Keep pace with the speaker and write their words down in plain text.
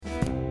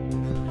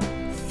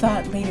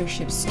Thought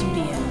Leadership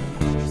Studio.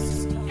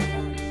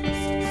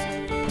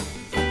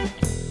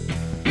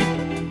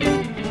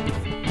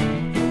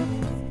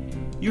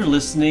 You're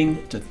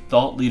listening to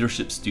Thought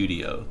Leadership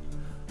Studio,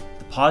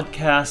 the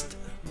podcast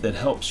that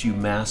helps you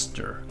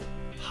master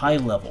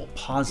high-level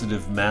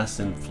positive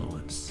mass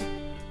influence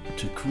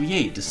to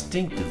create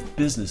distinctive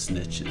business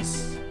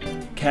niches,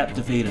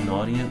 captivate an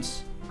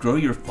audience, grow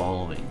your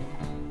following,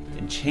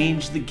 and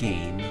change the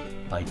game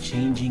by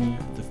changing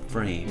the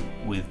frame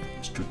with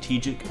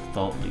strategic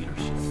thought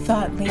leadership.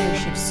 Thought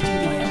Leadership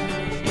Studio.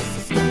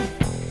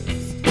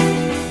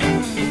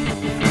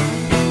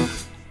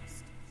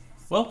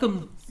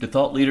 Welcome to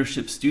Thought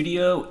Leadership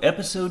Studio,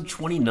 episode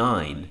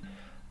 29,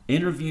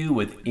 interview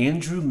with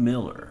Andrew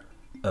Miller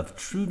of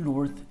True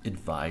North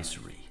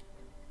Advisory.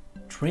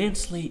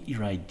 Translate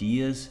your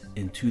ideas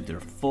into their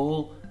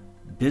full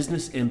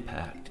business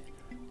impact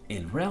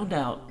and round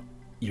out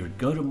your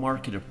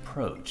go-to-market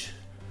approach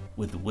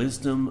with the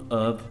wisdom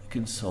of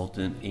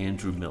consultant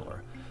Andrew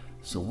Miller.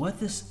 So what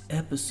this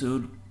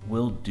episode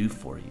will do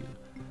for you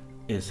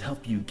is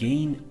help you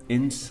gain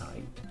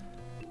insight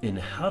in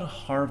how to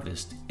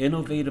harvest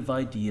innovative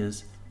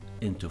ideas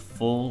into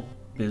full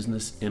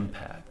business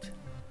impact.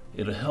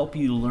 It'll help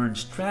you learn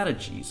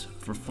strategies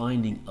for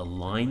finding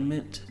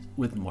alignment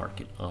with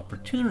market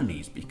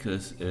opportunities,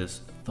 because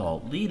as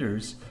thought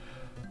leaders,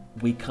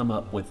 we come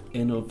up with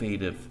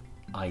innovative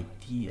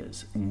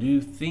ideas, new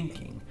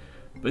thinking.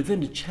 But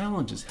then the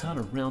challenge is how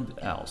to round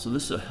it out. So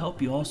this will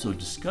help you also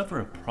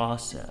discover a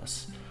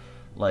process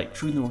like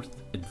True North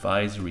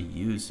Advisory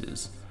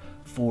uses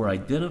for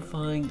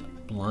identifying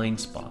blind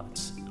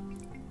spots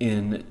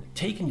in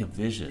taking a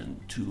vision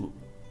to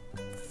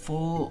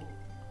full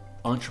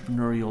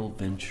entrepreneurial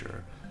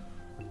venture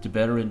to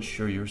better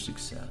ensure your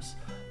success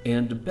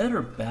and to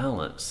better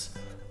balance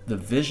the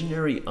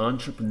visionary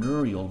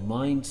entrepreneurial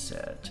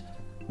mindset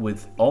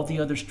with all the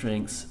other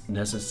strengths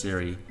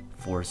necessary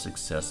for a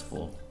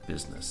successful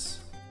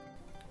business.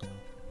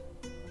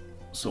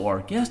 So our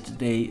guest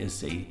today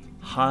is a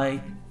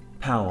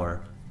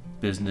high-power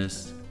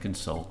business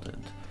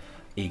consultant,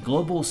 a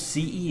global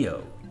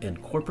CEO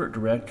and corporate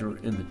director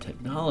in the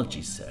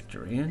technology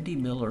sector. Andy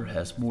Miller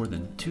has more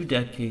than 2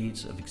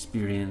 decades of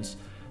experience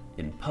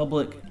in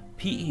public,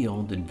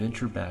 PE-owned, and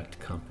venture-backed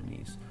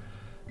companies.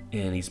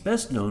 And he's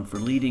best known for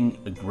leading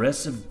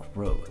aggressive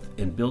growth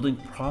and building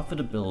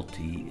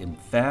profitability in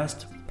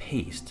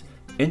fast-paced,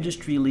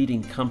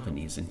 industry-leading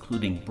companies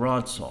including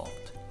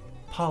BroadSoft,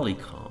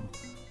 Polycom,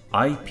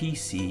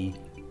 IPC,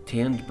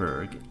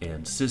 Tandberg,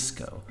 and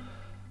Cisco.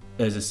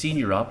 As a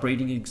senior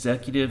operating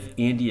executive,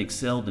 Andy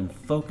excelled in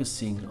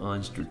focusing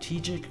on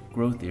strategic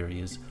growth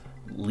areas,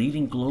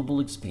 leading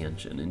global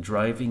expansion, and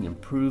driving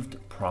improved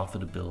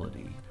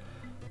profitability.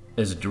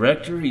 As a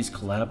director, he's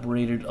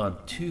collaborated on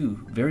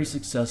 2 very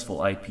successful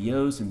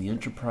IPOs in the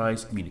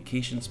enterprise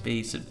communication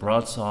space at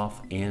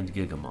BroadSoft and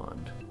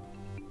Gigamond.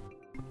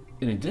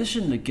 In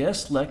addition to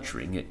guest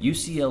lecturing at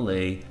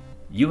UCLA,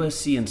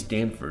 USC, and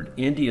Stanford,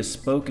 Andy has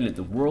spoken at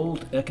the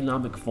World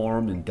Economic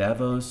Forum in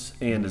Davos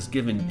and has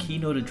given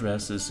keynote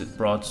addresses at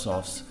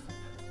BroadSoft's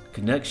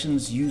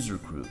Connections User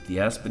Group, the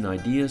Aspen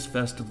Ideas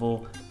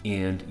Festival,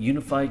 and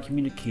Unified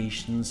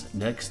Communications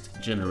Next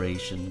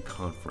Generation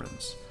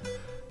Conference.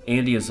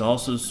 Andy has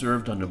also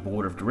served on the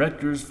board of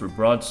directors for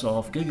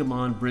BroadSoft,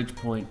 Gigamond,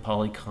 Bridgepoint,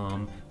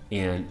 Polycom,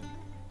 and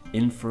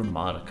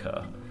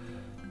Informatica.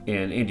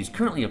 And Andy's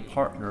currently a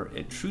partner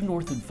at True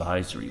North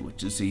Advisory,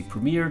 which is a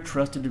premier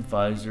trusted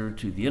advisor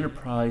to the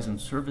enterprise and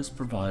service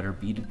provider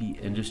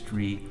B2B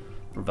industry,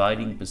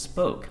 providing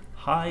bespoke,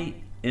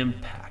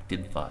 high-impact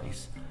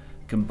advice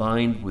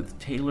combined with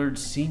tailored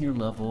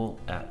senior-level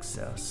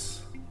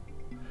access.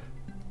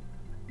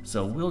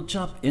 So we'll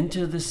jump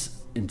into this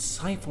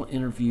insightful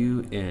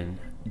interview in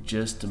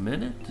just a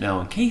minute.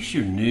 Now, in case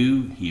you're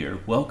new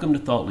here, welcome to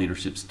Thought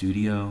Leadership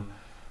Studio.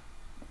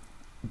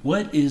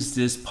 What is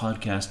this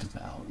podcast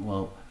about?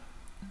 Well,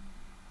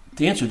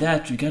 to answer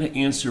that, you got to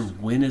answer,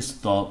 when is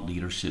thought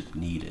leadership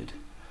needed?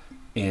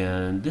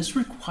 And this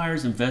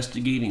requires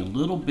investigating a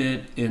little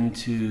bit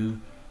into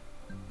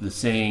the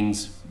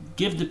sayings,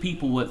 give the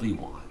people what they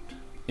want,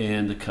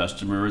 and the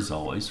customer is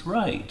always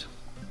right.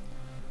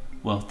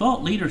 Well,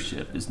 thought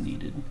leadership is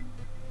needed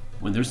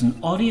when there's an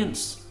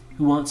audience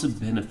who wants a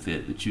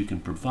benefit that you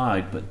can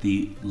provide, but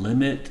they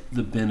limit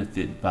the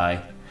benefit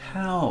by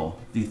how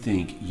they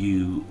think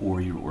you or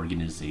your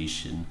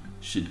organization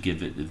should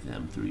give it to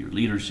them through your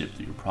leadership,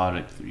 through your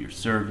product, through your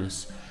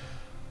service.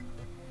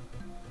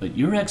 But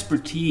your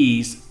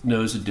expertise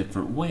knows a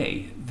different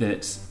way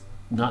that's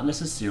not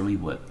necessarily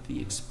what they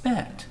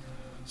expect.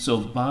 So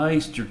by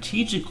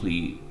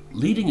strategically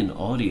leading an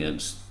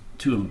audience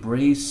to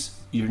embrace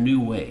your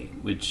new way,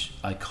 which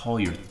I call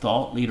your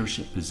thought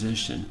leadership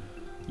position,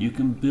 you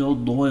can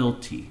build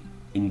loyalty,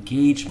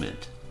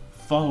 engagement,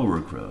 follower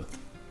growth,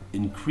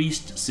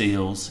 increased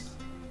sales,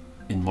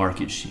 and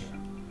market share.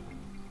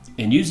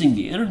 And using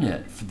the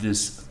internet for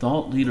this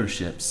thought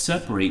leadership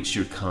separates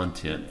your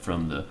content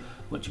from the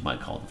what you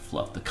might call the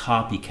fluff, the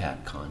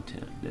copycat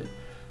content that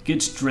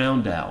gets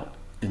drowned out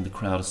in the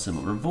crowd of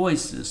similar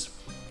voices.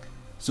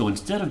 So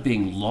instead of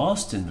being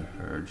lost in the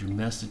herd, your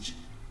message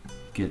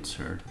gets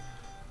heard.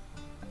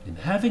 And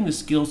having the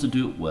skills to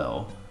do it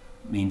well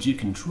means you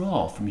can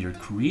draw from your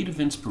creative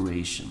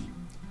inspiration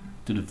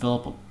to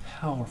develop a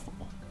powerful,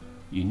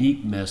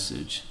 unique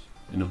message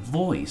and a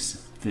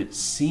voice that's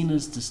seen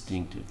as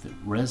distinctive,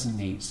 that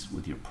resonates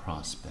with your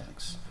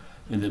prospects,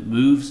 and that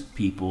moves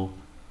people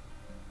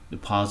to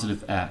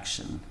positive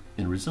action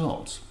and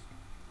results.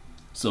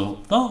 So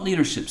Thought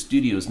Leadership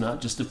Studio is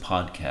not just a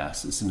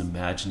podcast, it's an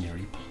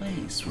imaginary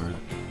place where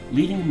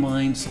leading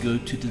minds go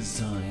to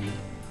design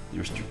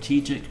their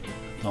strategic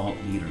thought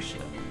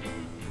leadership,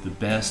 the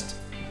best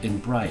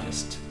and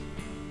brightest.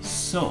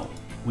 So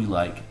we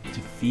like to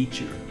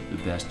feature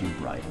the best and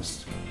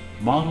brightest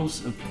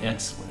models of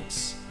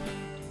excellence.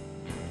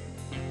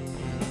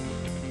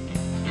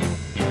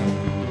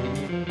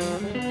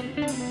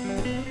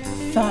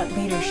 Thought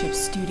Leadership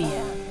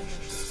Studio.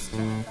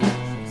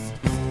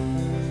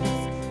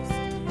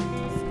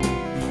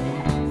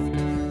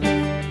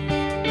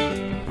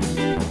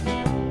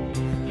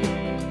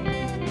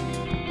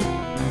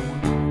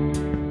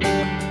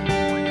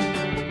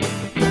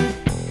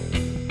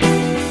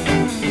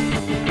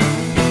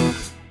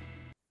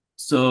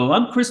 So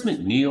I'm Chris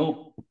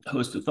McNeil,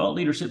 host of Thought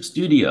Leadership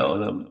Studio,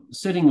 and I'm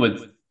sitting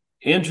with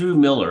Andy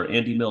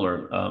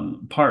Miller,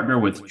 partner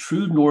with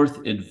True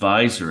North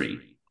Advisory.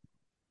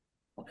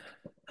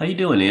 How you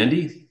doing,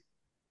 Andy?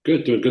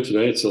 Good, doing good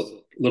today. It's a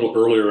little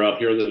earlier out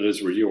here than it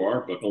is where you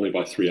are, but only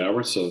by 3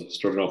 hours. So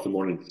starting off the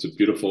morning, it's a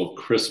beautiful,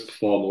 crisp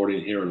fall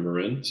morning here in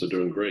Marin. So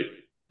doing great.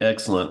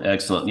 Excellent.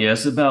 Yeah,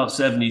 it's about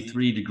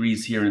 73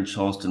 degrees here in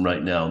Charleston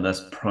right now, and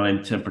that's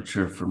prime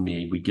temperature for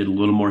me. We get a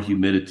little more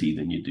humidity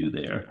than you do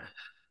there,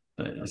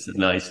 but it's a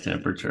nice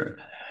temperature.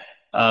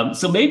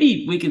 So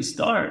maybe we can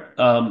start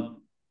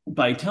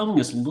by telling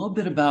us a little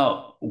bit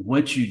about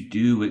what you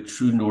do at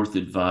True North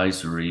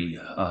Advisory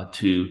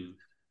to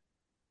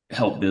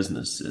help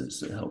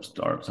businesses, help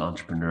startups,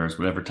 entrepreneurs,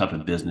 whatever type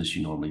of business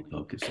you normally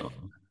focus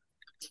on.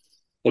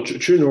 Well,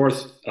 True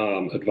North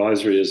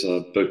Advisory is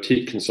a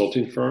boutique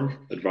consulting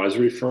firm,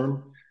 advisory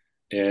firm,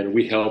 and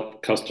we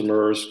help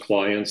customers,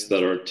 clients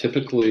that are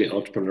typically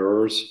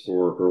entrepreneurs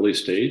or early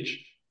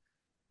stage.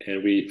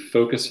 And we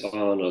focus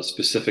on a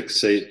specific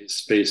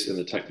space in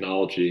the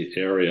technology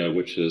area,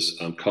 which is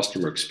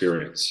customer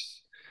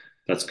experience.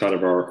 That's kind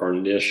of our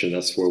niche, and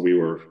that's where we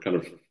were kind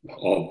of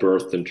all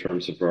birthed in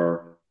terms of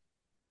our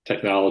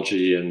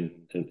technology and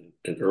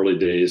early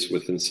days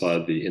with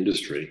inside the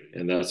industry.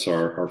 And that's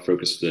our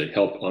focus today,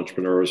 help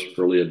entrepreneurs,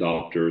 early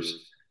adopters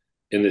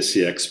in the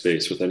CX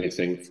space with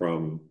anything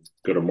from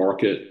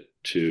go-to-market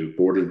to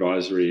board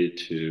advisory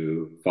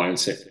to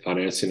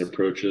financing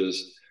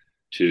approaches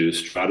to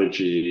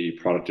strategy,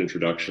 product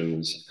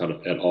introductions, kind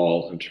of at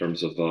all in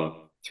terms of a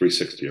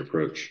 360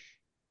 approach.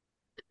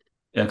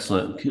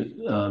 Excellent.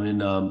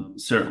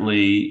 And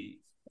certainly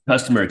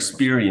customer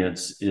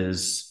experience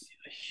is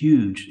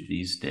huge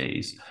these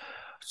days.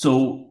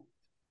 So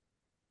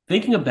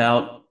thinking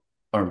about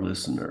our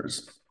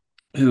listeners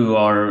who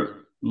are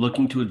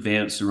looking to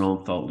advance their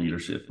own thought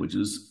leadership, which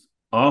is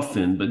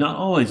often, but not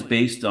always,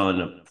 based on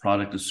a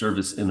product or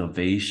service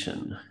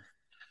innovation,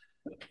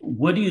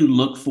 what do you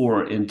look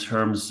for in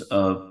terms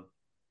of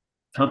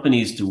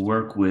companies to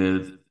work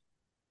with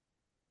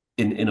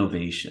in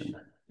innovation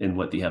and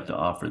what they have to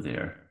offer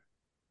there?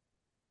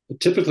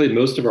 Typically,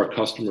 most of our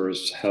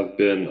customers have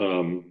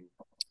been,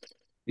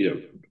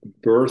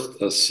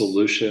 birthed a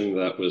solution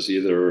that was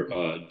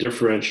either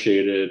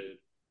differentiated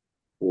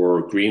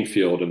or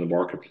greenfield in the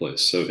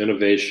marketplace. So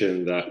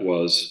innovation that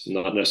was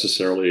not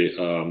necessarily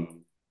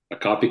a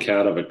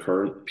copycat of a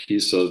current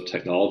piece of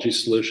technology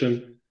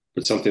solution,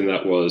 but something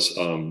that was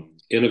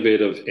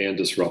innovative and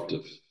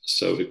disruptive.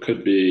 So it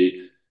could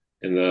be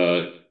in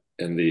the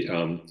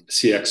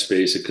CX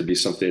space, it could be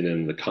something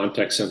in the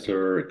contact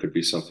center, it could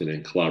be something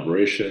in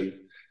collaboration,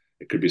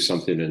 it could be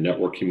something in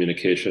network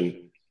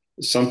communication,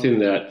 something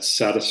that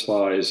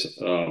satisfies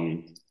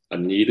a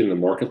need in the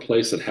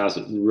marketplace that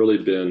hasn't really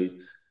been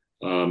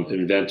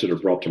invented or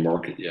brought to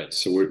market yet.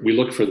 So we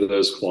look for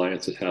those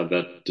clients that have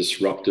that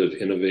disruptive,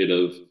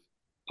 innovative.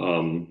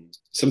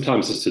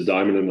 Sometimes it's a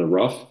diamond in the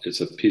rough.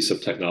 It's a piece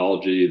of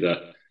technology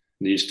that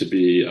needs to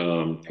be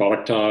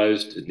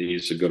productized. It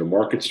needs a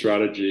go-to-market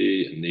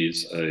strategy. It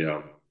needs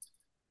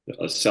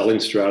a selling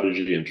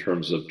strategy in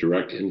terms of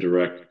direct,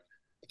 indirect.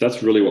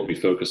 That's really what we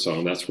focus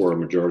on. That's where a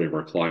majority of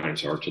our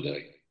clients are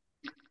today.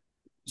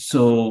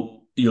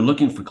 So you're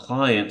looking for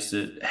clients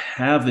that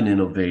have an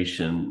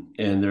innovation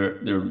and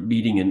they're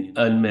meeting an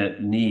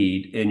unmet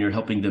need, and you're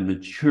helping them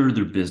mature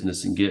their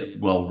business and get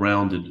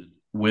well-rounded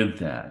with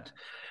that,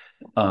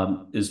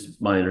 is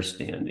my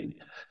understanding.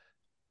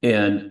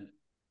 And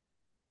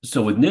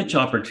so with niche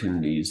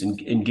opportunities and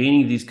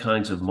gaining these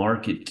kinds of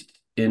market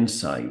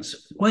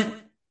insights,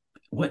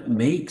 what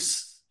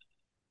makes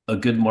a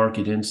good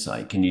market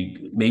insight? Can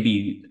you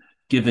maybe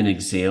give an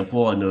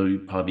example? I know you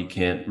probably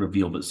can't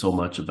reveal but so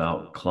much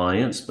about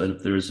clients, but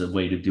if there's a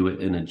way to do it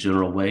in a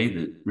general way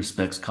that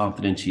respects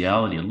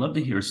confidentiality, I'd love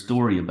to hear a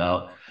story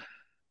about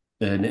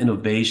an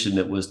innovation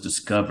that was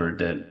discovered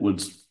that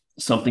was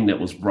something that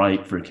was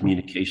right for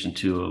communication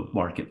to a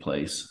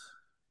marketplace?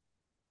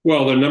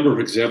 Well, there are a number of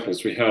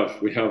examples. We have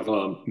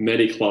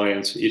many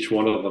clients. Each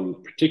one of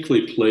them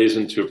particularly plays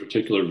into a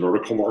particular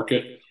vertical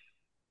market.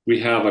 We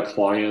have a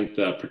client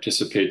that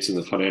participates in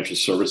the financial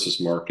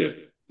services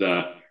market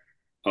that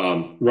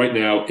right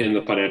now in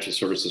the financial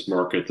services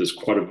market, there's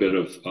quite a bit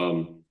of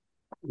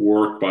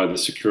work by the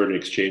Security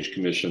and Exchange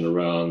Commission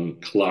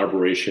around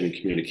collaboration and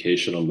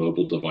communication on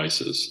mobile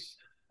devices,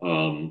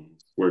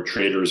 where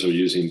traders are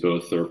using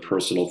both their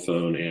personal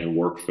phone and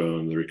work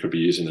phone. They could be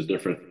using a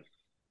different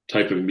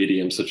type of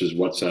medium such as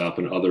WhatsApp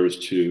and others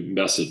to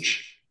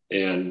message.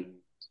 And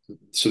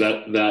so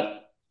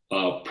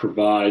that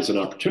provides an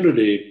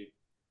opportunity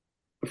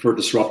for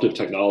disruptive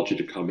technology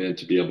to come in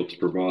to be able to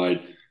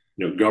provide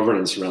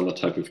governance around the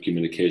type of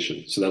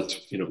communication. So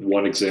that's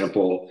one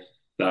example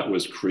that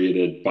was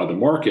created by the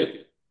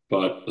market,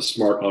 but a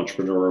smart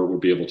entrepreneur would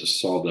be able to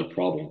solve that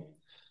problem.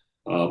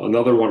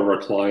 Another one of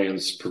our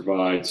clients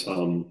provides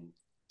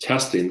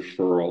testing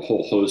for a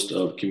whole host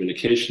of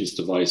communications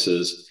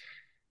devices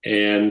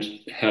and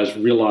has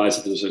realized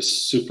that there's a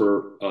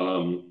super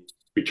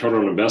return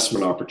on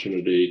investment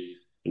opportunity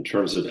in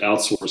terms of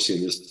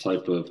outsourcing this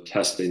type of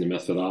testing and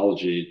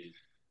methodology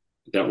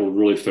that will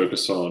really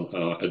focus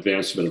on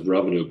advancement of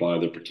revenue by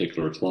the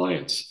particular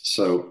clients.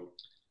 So,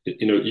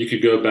 you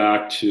could go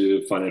back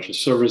to financial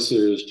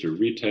services, to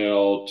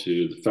retail,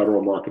 to the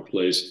federal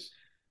marketplace.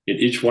 In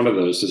each one of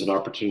those is an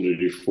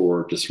opportunity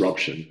for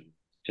disruption.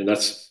 And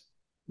that's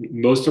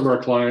most of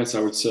our clients, I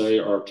would say,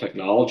 are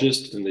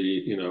technologists in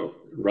the,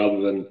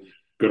 rather than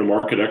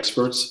go-to-market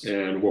experts.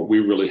 And what we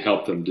really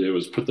help them do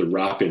is put the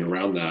wrapping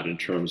around that in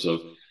terms of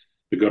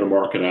the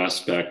go-to-market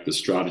aspect, the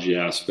strategy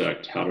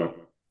aspect, how to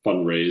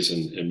fundraise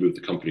and move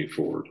the company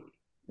forward.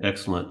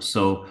 Excellent.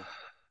 So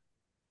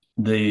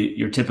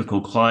your typical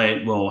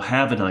client will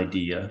have an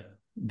idea.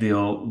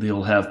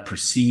 They'll have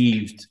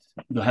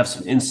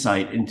some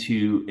insight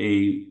into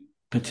a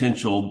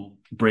potential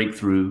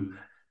breakthrough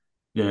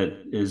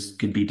that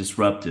could be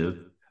disruptive,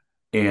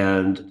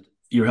 and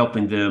you're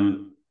helping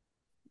them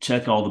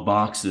check all the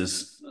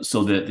boxes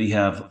so that they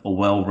have a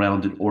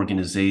well-rounded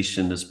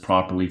organization that's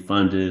properly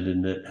funded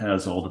and that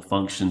has all the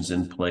functions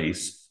in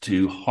place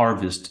to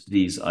harvest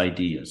these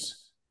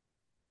ideas.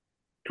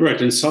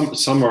 Correct. And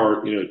some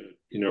are,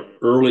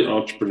 early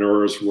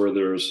entrepreneurs where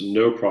there's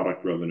no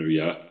product revenue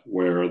yet,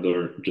 where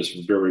they're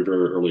just very,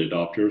 very early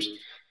adopters.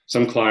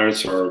 Some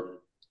clients are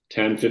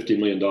 $10, $50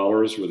 million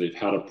where they've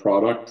had a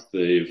product,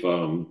 they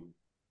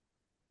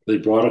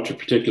brought it to a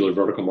particular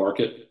vertical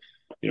market.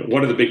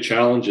 One of the big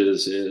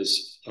challenges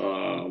is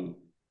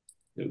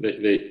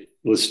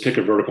let's pick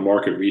a vertical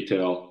market,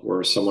 retail,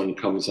 where someone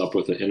comes up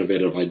with an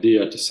innovative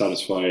idea to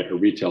satisfy a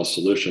retail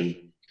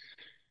solution.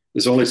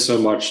 There's only so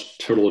much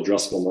total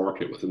addressable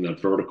market within that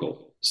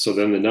vertical. So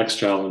then the next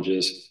challenge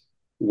is,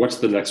 what's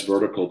the next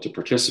vertical to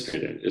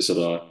participate in? Is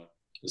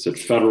it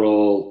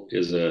federal?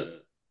 Is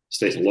it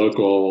state and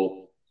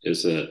local?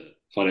 Is it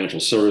financial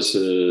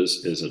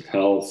services? Is it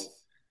health?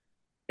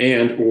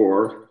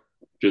 Or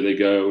do they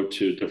go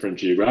to different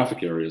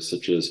geographic areas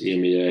such as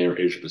EMEA or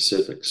Asia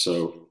Pacific?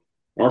 So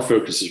our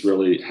focus is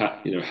really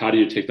how do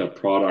you take that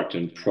product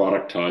and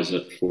productize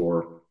it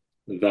for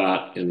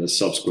that in the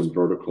subsequent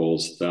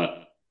verticals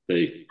that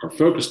they are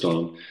focused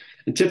on.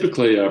 And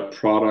typically a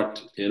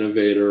product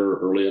innovator,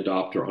 early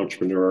adopter,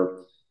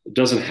 entrepreneur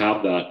doesn't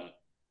have that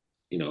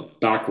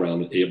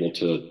background able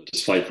to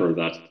decipher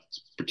that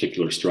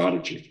particular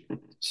strategy.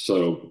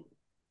 So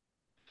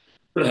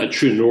at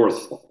True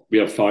North, we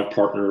have 5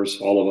 partners.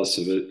 All of us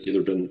have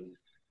either been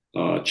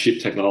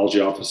chief technology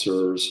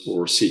officers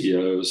or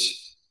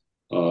CEOs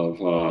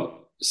of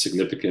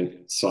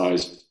significant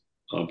sized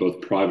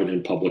both private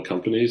and public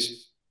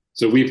companies.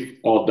 So we've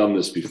all done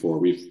this before.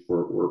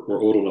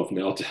 We're old enough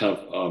now to have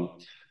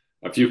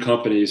a few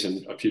companies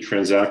and a few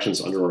transactions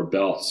under our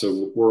belt.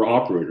 So we're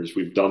operators.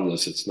 We've done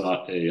this. It's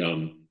not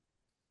a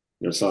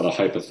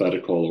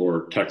hypothetical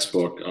or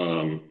textbook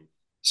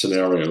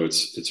scenario.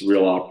 It's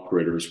real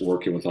operators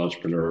working with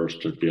entrepreneurs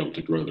to be able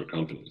to grow their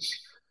companies.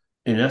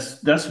 And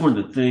that's one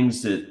of the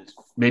things that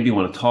made me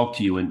want to talk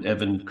to you and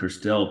Evan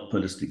Kirstel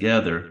put us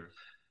together,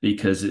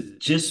 because it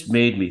just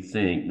made me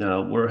think.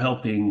 Now we're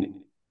helping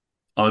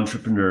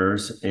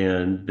entrepreneurs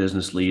and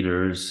business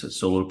leaders,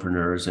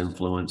 solopreneurs,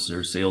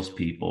 influencers,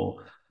 salespeople,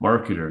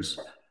 marketers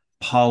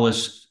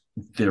polish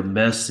their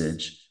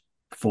message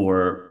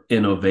for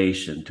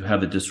innovation, to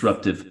have a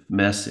disruptive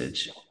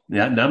message.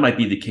 That might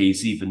be the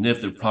case even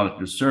if their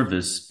product or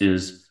service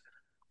is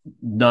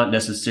not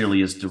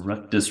necessarily as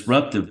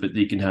disruptive, but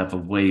they can have a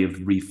way of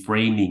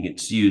reframing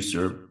its use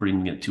or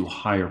bringing it to a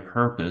higher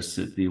purpose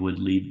that they would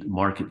lead the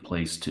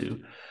marketplace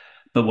to.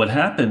 But what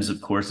happens,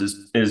 of course,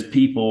 is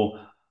people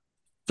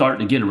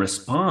starting to get a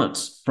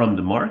response from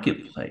the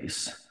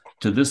marketplace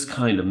to this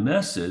kind of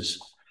message,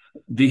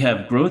 they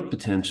have growth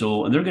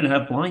potential and they're going to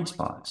have blind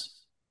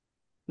spots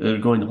that are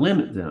going to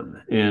limit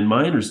them. And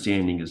my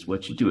understanding is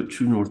what you do at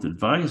True North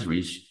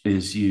Advisories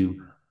is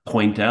you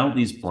point out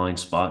these blind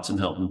spots and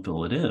help them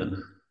fill it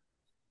in.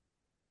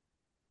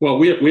 Well,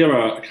 we have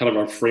a kind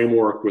of a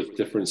framework with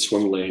different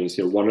swim lanes.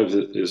 One of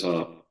it is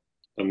a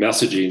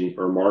messaging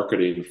or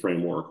marketing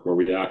framework where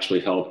we actually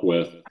help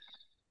with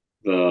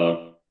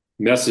the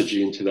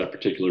messaging to that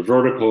particular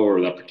vertical or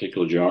that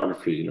particular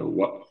geography.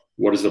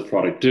 What does the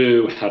product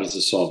do? How does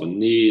it solve a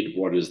need?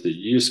 What is the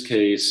use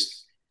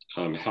case?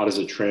 How does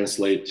it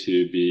translate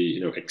to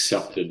be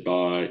accepted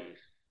by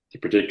the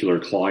particular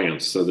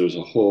clients? So there's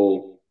a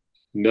whole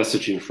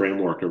messaging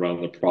framework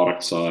around the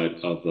product side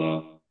of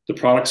the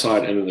product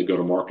side and then the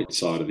go-to-market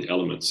side of the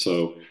elements.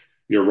 So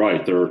you're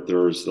right.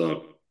 There's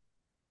the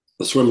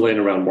swim lane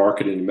around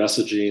marketing and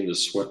messaging.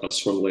 There's a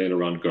swim lane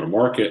around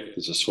go-to-market.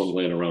 There's a swim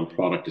lane around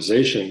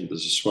productization.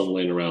 There's a swim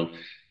lane around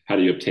how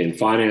do you obtain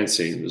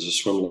financing. There's a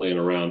swim lane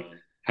around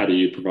how do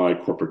you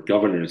provide corporate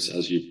governance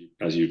as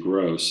you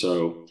grow.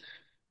 So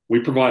we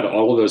provide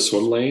all of those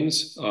swim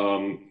lanes,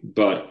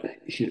 but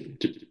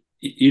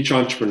each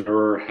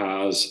entrepreneur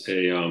has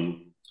a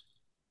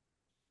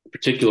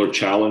particular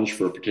challenge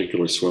for a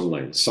particular swim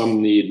lane. Some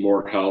need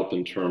more help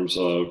in terms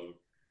of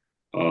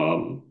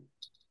the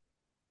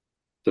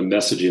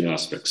messaging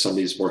aspect. Some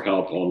needs more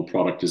help on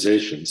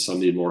productization. Some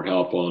need more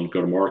help on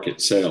go-to-market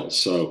sales.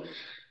 So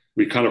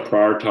we kind of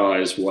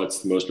prioritize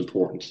what's the most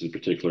important to the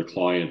particular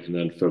client and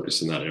then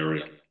focus in that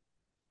area.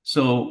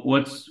 So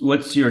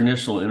what's your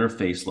initial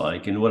interface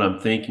like? And what I'm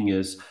thinking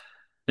is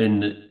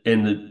in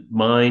the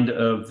mind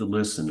of the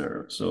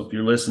listener. So if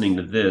you're listening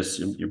to this,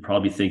 you're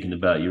probably thinking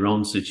about your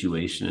own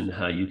situation and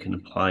how you can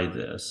apply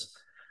this.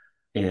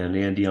 And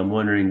Andy, I'm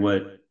wondering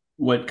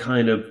what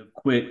kind of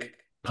quick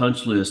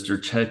punch list or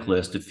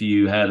checklist, if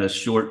you had a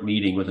short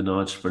meeting with an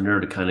entrepreneur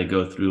to kind of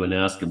go through and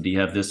ask them, do you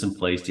have this in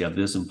place? Do you have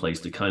this in place,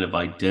 to kind of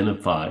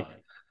identify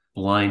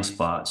blind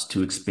spots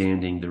to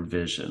expanding their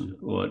vision?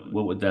 What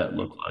would that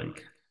look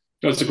like?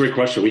 That's a great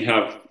question. We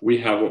have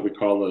what we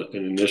call an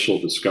initial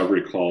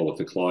discovery call with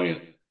the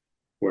client,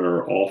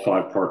 where all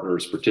 5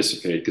 partners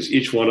participate, because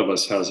each one of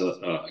us has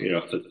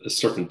a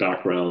certain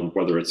background,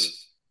 whether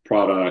it's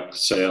product,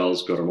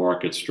 sales,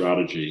 go-to-market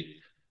strategy.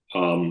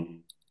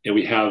 And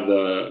we have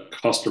the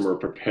customer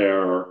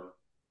prepare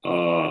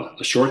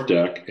a short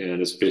deck,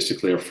 and it's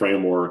basically a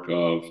framework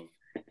of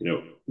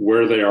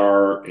where they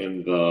are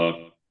in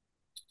the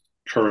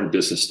current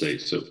business state.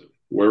 So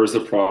where is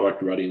the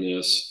product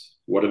readiness?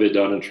 What have they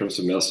done in terms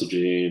of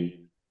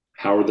messaging?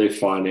 How are they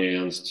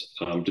financed?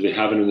 Do they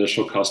have an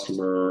initial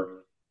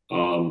customer?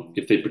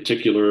 If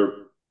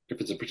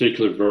it's a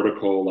particular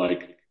vertical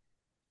like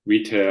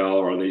retail,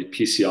 are they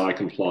PCI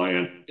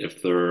compliant?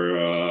 If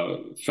they're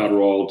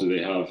federal, do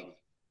they have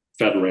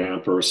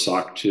FedRAMP or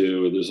SOC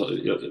 2? There's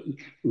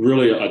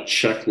really a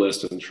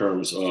checklist in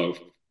terms of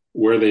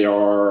where they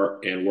are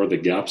and where the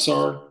gaps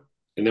are.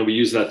 And then we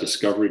use that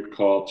discovery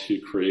call to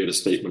create a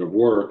statement of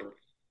work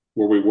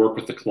where we work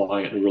with the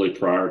client and really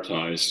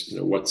prioritize,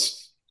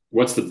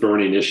 what's the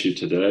burning issue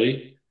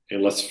today?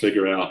 And let's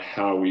figure out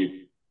how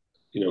we,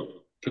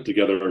 put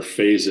together our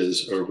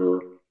phases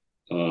over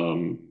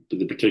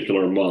the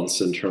particular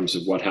months in terms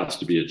of what has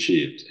to be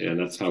achieved. And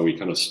that's how we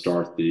kind of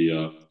start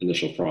the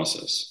initial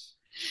process.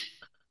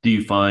 Do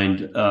you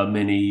find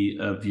many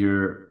of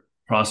your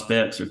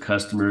prospects or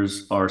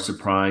customers are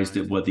surprised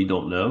at what they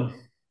don't know?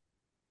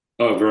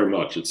 Oh, very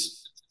much.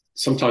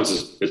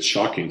 Sometimes it's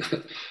shocking.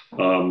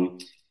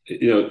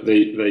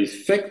 They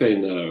think they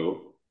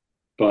know,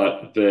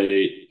 but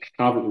they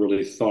haven't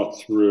really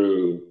thought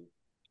through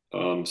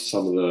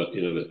some of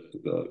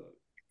the.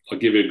 I'll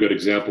give you a good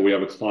example. We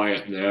have a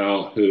client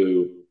now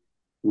who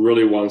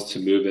really wants to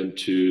move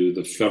into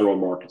the federal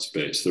market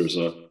space. There's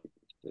a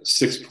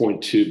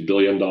 $6.2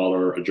 billion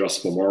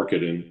addressable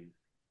market in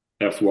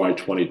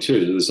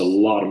FY22. There's a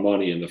lot of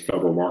money in the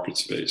federal market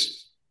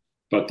space,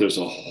 but there's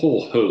a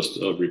whole host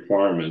of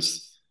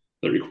requirements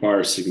that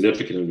require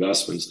significant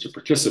investments to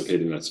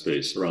participate in that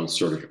space around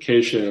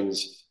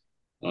certifications,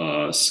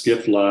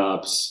 SCIF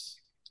labs,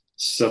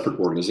 separate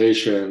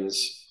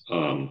organizations,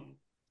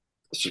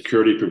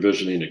 security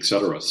provisioning, et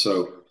cetera.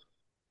 So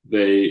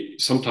they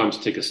sometimes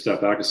take a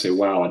step back and say,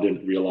 wow, I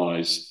didn't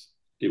realize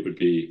it would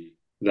be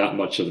that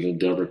much of an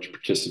endeavor to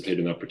participate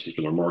in that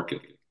particular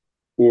market.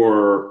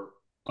 Or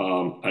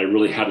I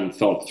really hadn't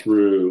thought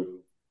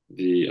through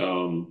the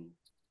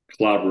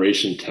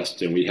collaboration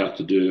testing we have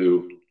to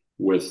do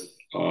with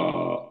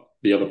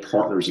the other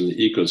partners in the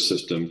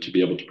ecosystem to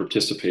be able to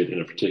participate in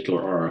a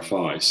particular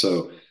RFI.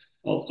 So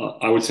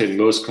I would say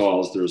most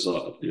calls, there's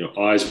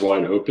eyes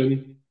wide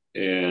open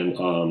and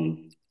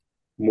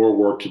more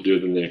work to do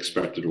than they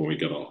expected when we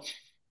get off.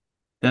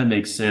 That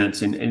makes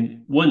sense.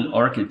 And one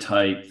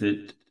archetype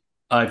that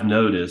I've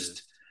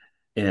noticed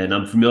and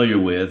I'm familiar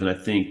with, and I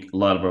think a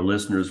lot of our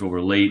listeners will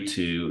relate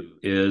to,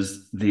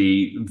 is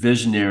the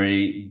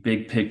visionary,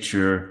 big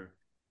picture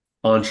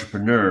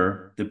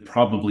entrepreneur that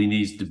probably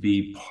needs to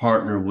be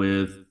partnered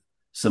with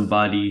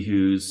somebody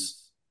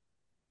who's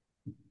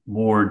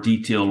more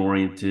detail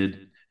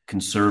oriented,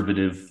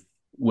 conservative,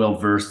 well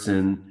versed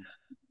in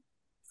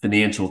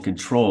financial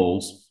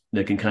controls,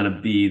 that can kind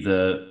of be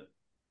the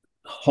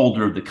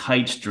holder of the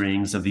kite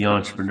strings of the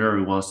entrepreneur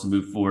who wants to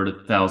move forward at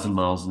 1,000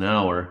 miles an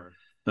hour.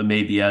 but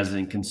maybe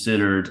hasn't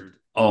considered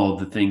all of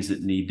the things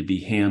that need to be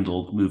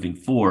handled moving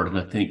forward. And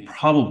I think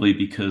probably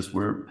because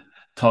we're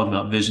talking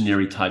about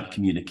visionary type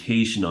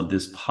communication on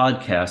this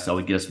podcast, I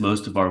would guess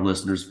most of our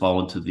listeners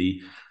fall into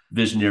the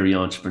visionary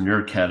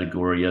entrepreneur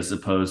category as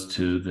opposed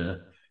to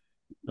the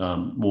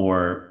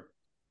more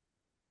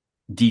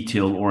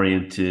detail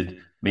oriented,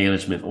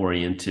 management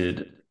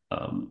oriented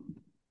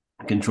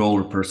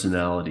controller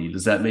personality.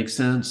 Does that make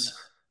sense?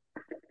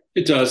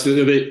 It does.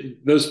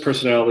 Those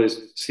personalities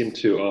seem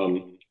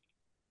to,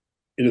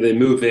 they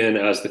move in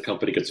as the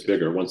company gets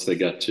bigger. Once they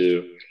get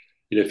to,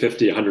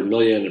 50, 100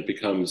 million, it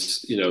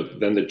becomes,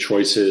 then the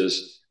choice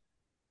is,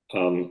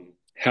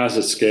 has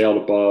it scaled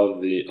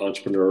above the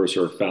entrepreneur's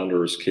or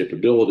founder's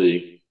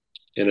capability?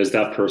 And is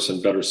that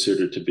person better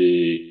suited to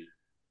be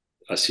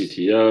a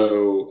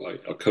CTO,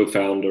 a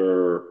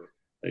co-founder,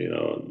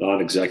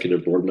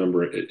 non-executive board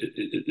member?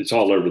 It's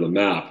all over the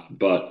map.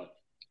 But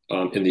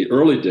in the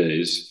early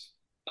days,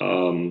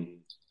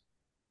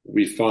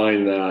 we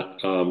find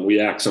that we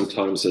act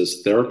sometimes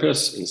as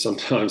therapists and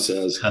sometimes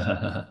as,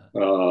 kind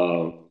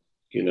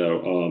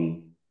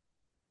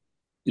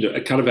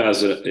of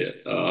as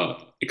a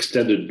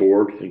extended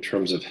board in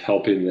terms of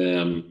helping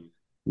them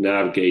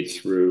navigate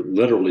through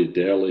literally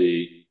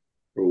daily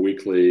or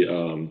weekly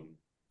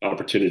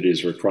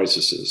opportunities or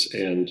crises.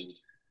 And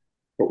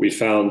what we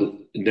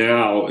found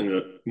now in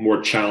a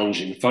more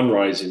challenging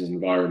fundraising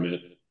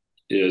environment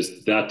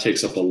is that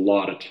takes up a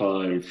lot of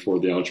time for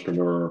the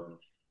entrepreneur,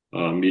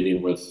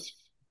 meeting with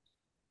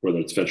whether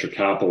it's venture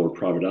capital or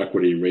private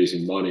equity,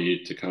 raising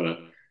money to kind of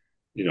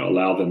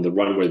allow them the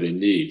runway they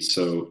need.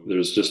 So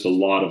there's just a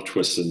lot of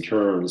twists and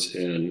turns,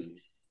 and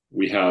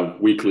we have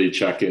weekly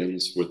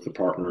check-ins with the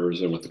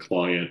partners and with the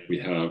client. We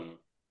have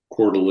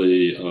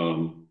quarterly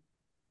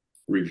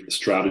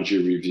strategy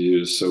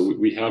reviews. So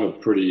we have a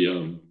pretty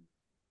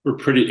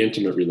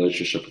intimate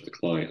relationship with the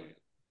client.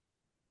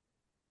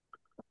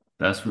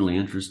 That's really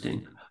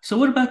interesting. So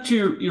what about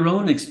your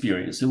own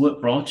experience and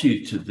what brought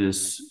you to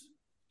this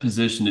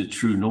position at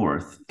True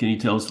North? Can you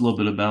tell us a little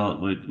bit about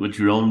what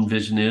your own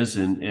vision is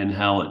and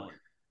how it,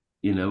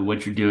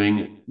 what you're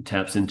doing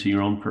taps into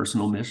your own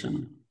personal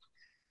mission?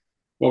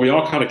 Well, we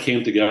all kind of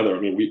came together. I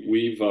mean,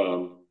 we've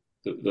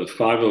the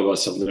five of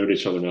us have known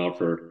each other now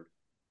for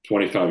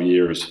 25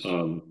 years.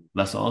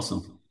 That's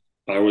awesome.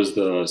 I was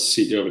the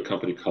CEO of a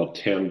company called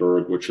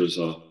Tandberg, which was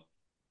a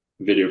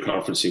video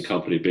conferencing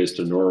company based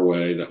in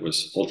Norway that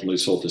was ultimately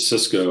sold to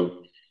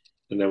Cisco,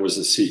 and then was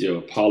the CEO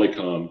of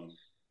Polycom.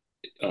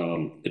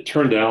 It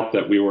turned out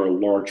that we were a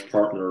large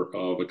partner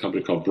of a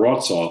company called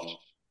BroadSoft,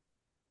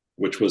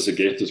 which was a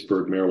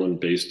Gaithersburg,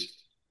 Maryland-based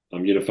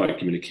unified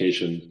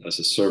communication as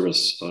a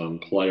service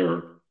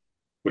player,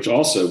 which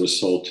also was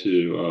sold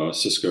to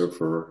Cisco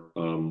for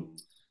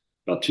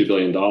about $2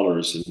 billion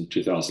in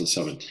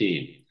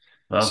 2017.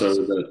 Wow. So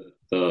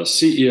the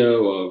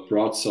CEO of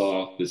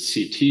BroadSoft, the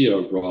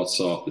CTO of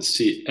BroadSoft, the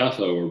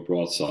CFO of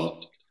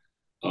BroadSoft,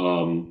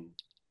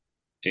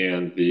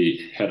 and the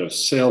head of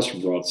sales for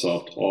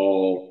BroadSoft,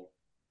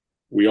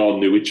 we all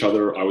knew each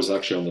other. I was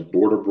actually on the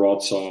board of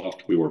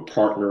BroadSoft. We were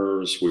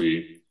partners.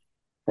 We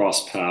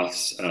crossed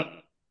paths at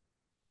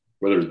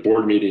whether it's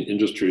board meeting,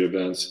 industry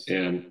events.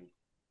 And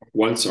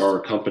once our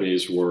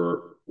companies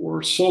were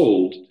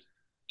sold,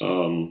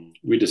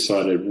 we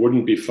decided it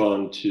wouldn't be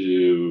fun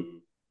to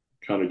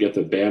kind of get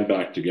the band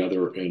back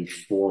together and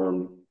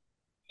form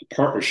a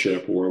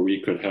partnership where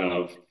we could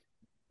have a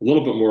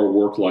little bit more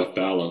work-life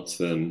balance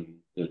than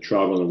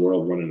traveling the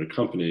world running a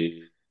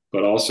company,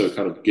 but also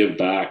kind of give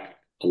back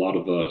a lot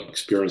of the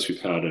experience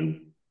we've had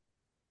in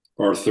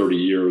our 30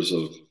 years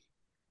of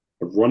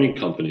running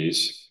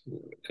companies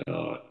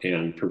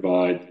and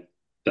provide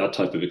that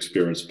type of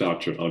experience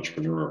back to an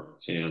entrepreneur.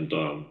 And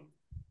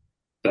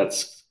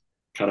that's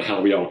kind of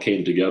how we all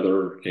came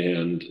together,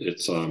 and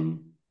it's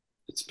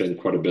been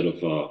quite a bit of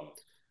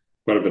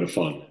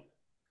fun.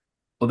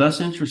 Well,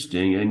 that's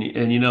interesting, and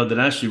that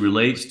actually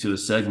relates to a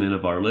segment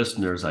of our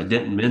listeners I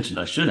didn't mention.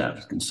 I should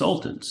have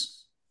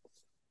consultants,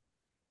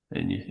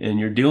 and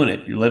you're doing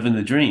it. You're living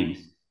the dream.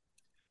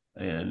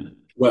 And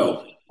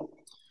well,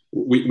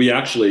 we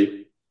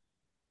actually,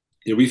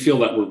 we feel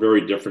that we're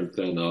very different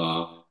than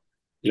I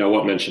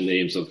won't mention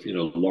names of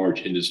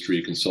large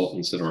industry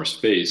consultants in our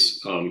space.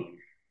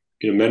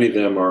 Many of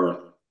them are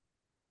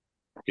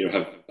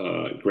have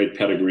great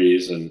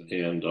pedigrees and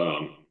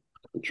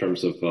in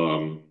terms of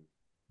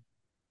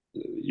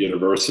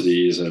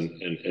universities and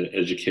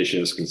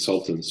education as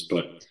consultants,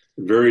 but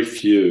very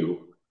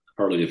few,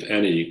 hardly if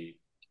any,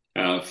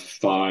 have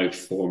 5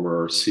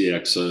 former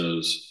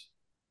CXOs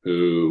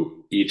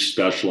who each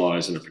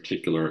specialize in a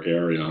particular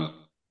area.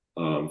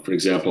 For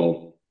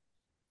example,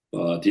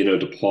 Dino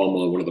De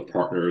Palma, one of the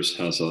partners,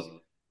 has a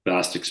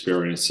vast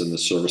experience in the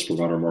service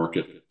provider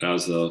market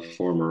as the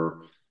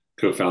former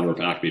co-founder of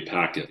Acme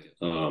Packet.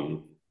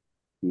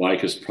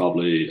 Mike is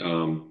probably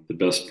the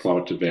best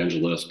product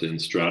evangelist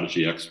and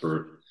strategy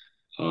expert.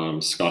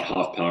 Scott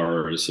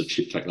Hoffpower is the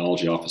chief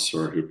technology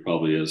officer who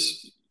probably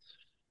is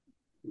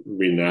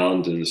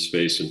renowned in the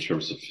space in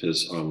terms of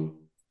his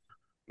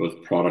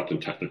both product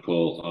and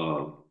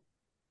technical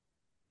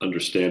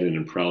understanding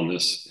and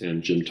prowess.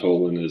 And Jim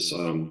Tolan is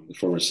the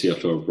former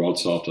CFO of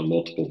Broadsoft on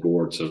multiple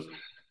boards, so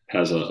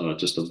has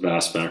just a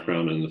vast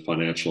background in the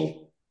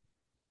financial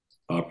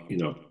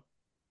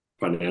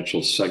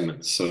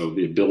segments. So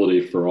the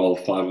ability for all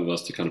five of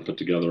us to kind of put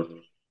together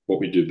what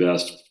we do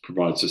best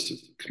provides just a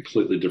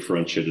completely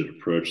differentiated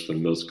approach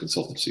than most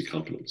consultancy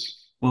companies.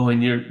 Well,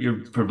 and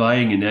you're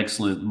providing an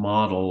excellent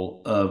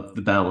model of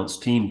the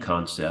balanced team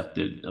concept.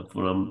 Of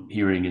what I'm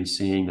hearing and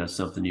seeing, that's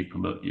something you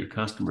promote to your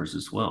customers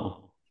as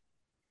well.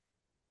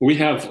 We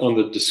have on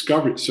the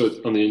discovery, so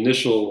on the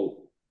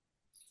initial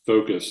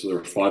focus, there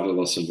are five of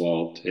us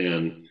involved,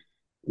 and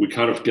we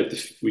kind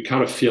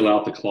of feel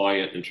out the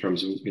client in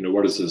terms of,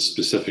 what is the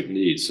specific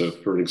need. So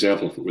for an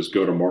example, if it was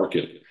go to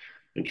market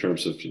in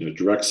terms of,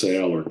 direct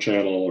sale or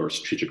channel or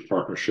strategic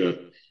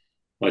partnership,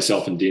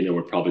 myself and Dina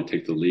would probably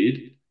take the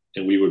lead,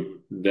 and we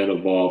would then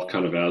evolve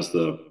kind of as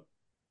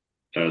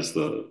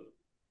the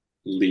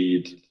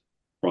lead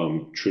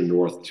from True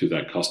North to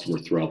that customer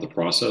throughout the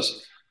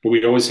process. But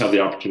we always have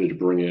the opportunity to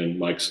bring in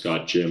Mike,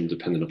 Scott, Jim,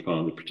 depending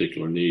upon the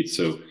particular need.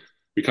 So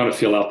we kind of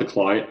feel out the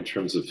client in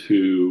terms of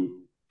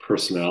who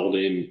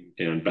personality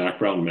and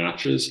background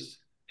matches,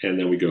 and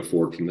then we go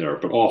forward from there.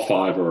 But all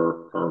five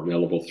are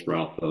available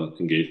throughout the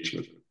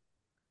engagement.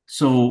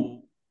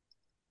 So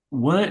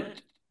what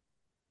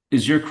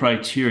is your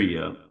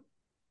criteria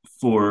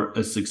for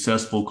a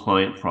successful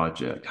client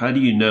project? How do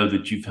you know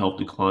that you've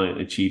helped a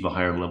client achieve a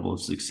higher level of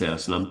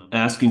success? And I'm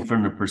asking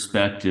from the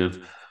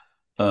perspective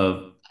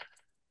of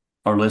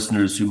our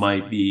listeners who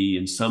might be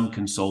in some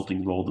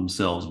consulting role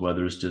themselves,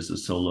 whether it's just a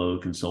solo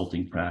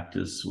consulting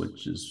practice,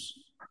 which is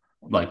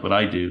like what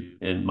I do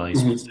in my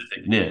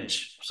specific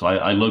niche. So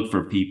I look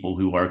for people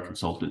who are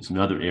consultants in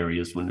other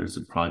areas when there's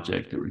a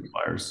project that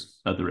requires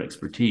other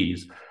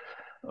expertise,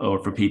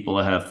 or for people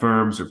that have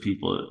firms, or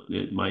people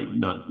that might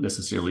not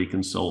necessarily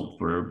consult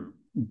for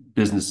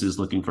businesses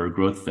looking for a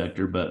growth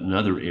vector, but in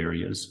other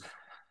areas.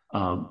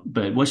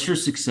 But what's your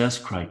success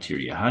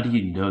criteria? How do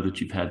you know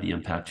that you've had the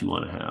impact you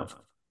want to have?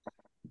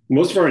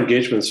 Most of our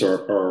engagements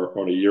are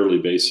on a yearly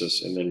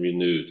basis and then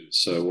renewed.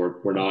 So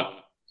we're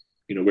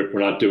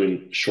not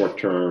doing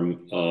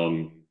short-term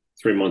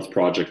 3-month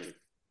project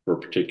for a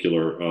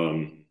particular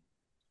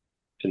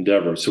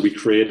endeavor. So we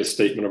create a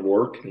statement of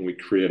work, and we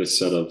create a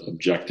set of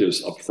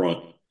objectives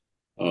upfront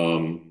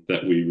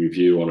that we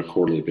review on a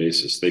quarterly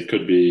basis. They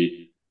could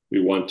be,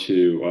 we want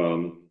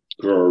to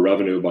grow our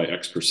revenue by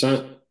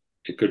X%.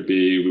 It could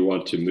be we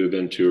want to move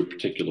into a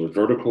particular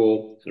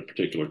vertical in a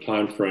particular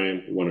time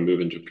frame. We want to move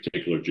into a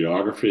particular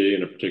geography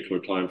in a particular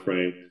time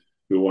frame.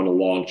 We want to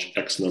launch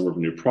X number of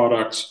new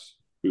products.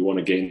 We want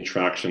to gain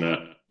traction at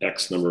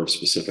X number of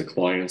specific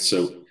clients.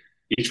 So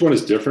each one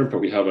is different,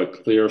 but we have a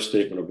clear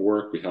statement of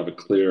work. We have a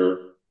clear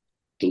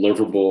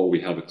deliverable.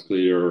 We have a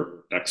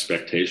clear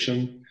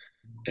expectation.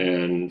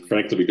 And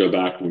frankly, we go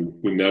back and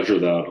we measure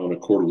that on a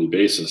quarterly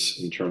basis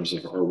in terms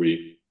of are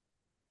we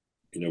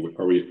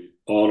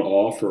on,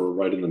 off, or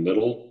right in the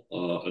middle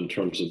in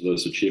terms of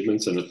those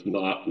achievements. And if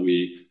not,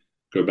 we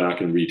go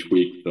back and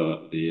retweak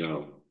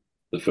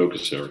the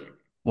focus area.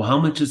 Well, how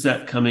much is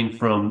that coming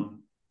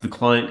from the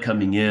client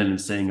coming in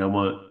and saying, I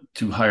want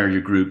to hire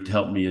your group to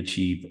help me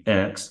achieve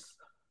X?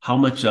 How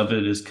much of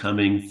it is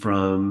coming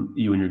from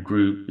you and your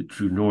group at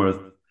True North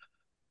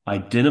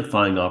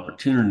identifying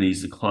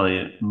opportunities the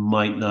client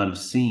might not have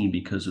seen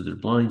because of their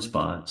blind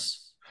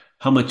spots?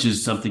 How much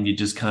is something you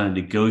just kind of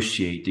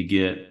negotiate to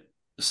get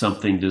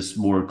something that's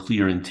more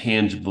clear and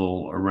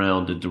tangible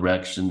around the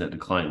direction that the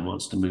client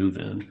wants to move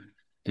in,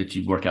 that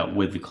you work out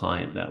with the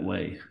client that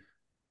way?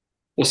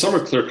 Well, some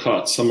are clear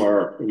cut. Some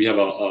are,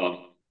 we're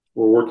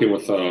working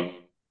with a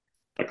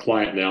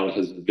client now that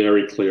has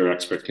very clear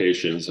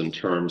expectations in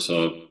terms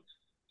of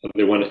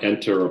they want to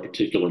enter a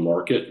particular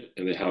market,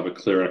 and they have a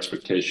clear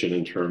expectation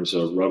in terms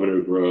of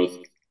revenue growth,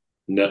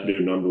 net new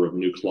number of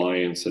new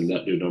clients, and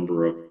net new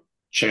number of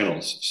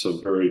channels.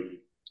 So very,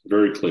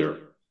 very clear.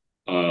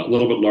 A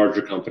little bit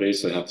larger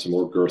companies, they have some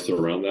more girth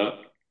around that.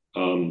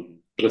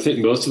 But I think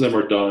most of them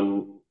are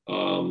done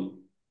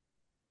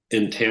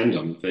in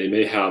tandem.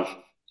 Many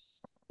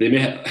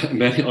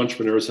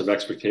entrepreneurs have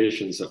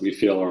expectations that we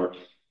feel are,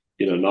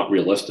 not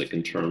realistic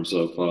in terms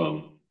of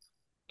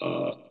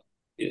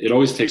it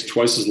always takes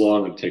twice as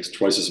long and takes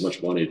twice as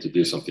much money to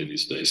do something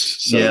these days.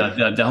 So,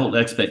 yeah, the whole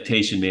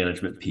expectation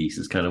management piece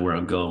is kind of where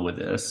I'm going with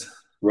this.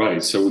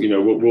 Right. So,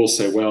 we'll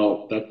say,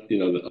 well, that,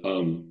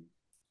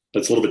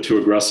 that's a little bit too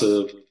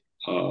aggressive.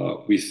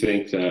 We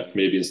think that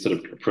maybe instead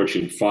of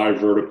approaching 5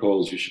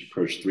 verticals, you should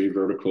approach 3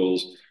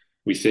 verticals.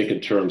 We think in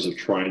terms of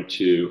trying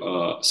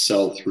to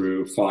sell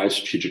through 5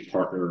 strategic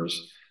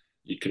partners,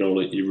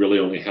 you really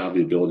only have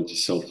the ability to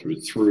sell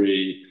through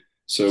 3.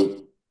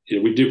 So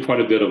we do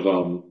quite a bit of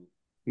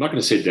I'm not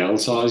going to say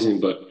downsizing,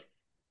 but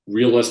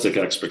realistic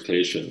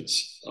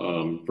expectations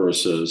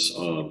versus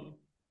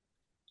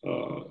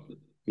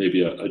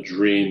maybe a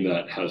dream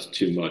that has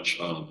too much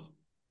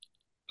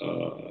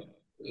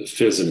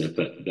fizz in it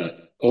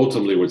that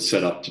ultimately would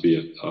set up to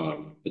be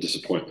a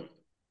disappointment.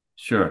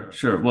 Sure,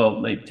 sure. Well,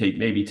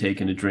 maybe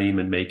taking a dream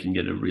and making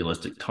it a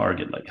realistic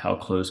target. Like, how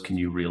close can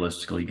you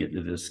realistically get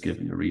to this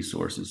given the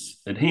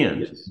resources at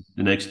hand? Yes,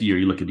 The next year,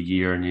 you look at the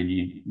year, and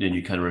then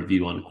you kind of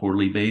review on a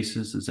quarterly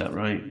basis. Is that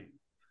right?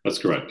 that's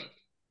correct.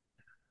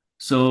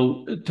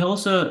 So, tell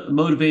us a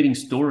motivating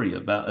story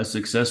about a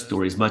success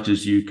story, as much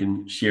as you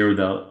can share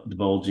without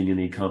divulging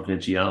any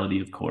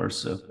confidentiality, of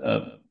course.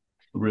 A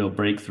real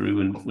breakthrough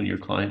in when your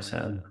clients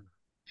had.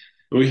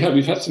 We've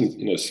had some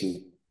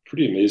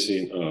pretty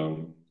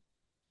amazing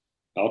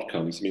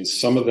outcomes. I mean,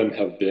 some of them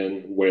have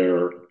been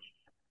where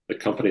the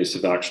companies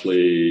have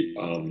actually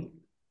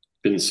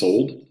been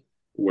sold,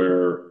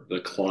 where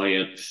the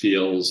client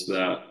feels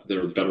that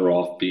they're better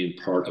off being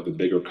part of a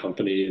bigger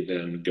company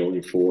than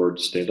going forward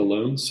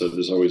standalone. So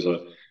there's always a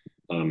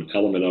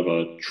element of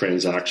a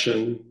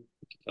transaction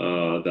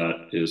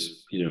that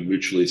is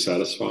mutually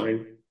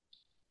satisfying.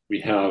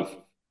 We have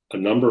a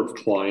number of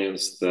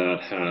clients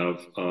that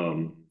have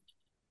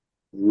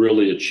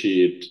really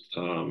achieved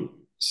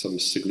some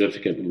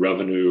significant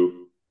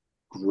revenue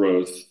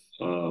growth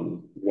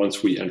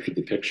once we entered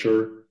the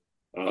picture.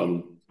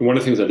 One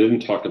of the things I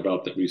didn't talk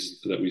about that we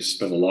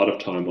spend a lot of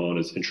time on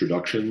is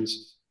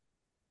introductions.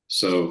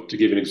 So to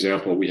give an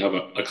example, we have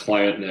a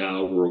client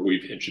now where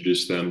we've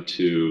introduced them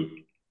to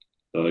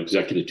the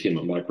executive team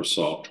at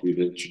Microsoft. We've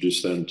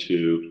introduced them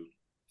to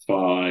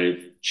 5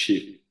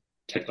 chief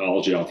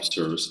technology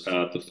officers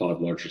at the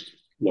 5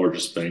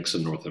 largest banks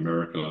in North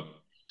America.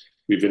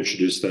 We've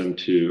introduced them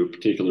to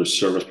particular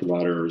service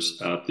providers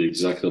at the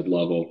executive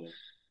level.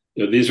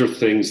 These are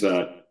things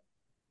that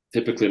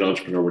typically an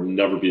entrepreneur would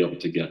never be able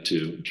to get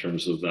to in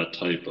terms of that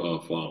type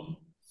of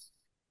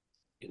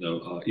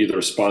either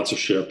a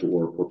sponsorship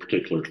or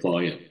particular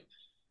client.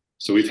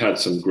 So we've had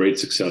some great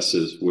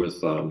successes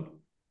with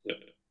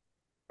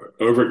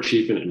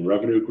overachievement in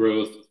revenue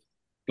growth,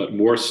 but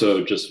more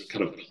so just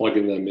kind of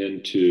plugging them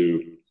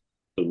into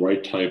the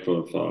right type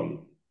of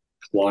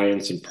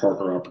clients and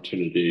partner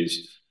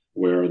opportunities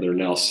where they're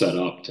now set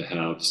up to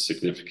have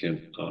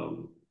significant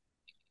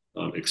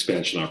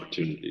expansion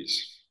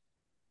opportunities.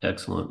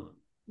 Excellent.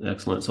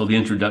 Excellent. So the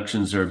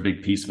introductions are a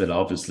big piece of it.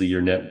 Obviously, your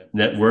net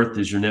worth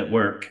is your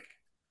network,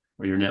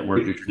 or your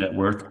network is your net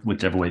worth,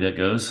 whichever way that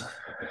goes.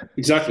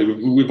 Exactly.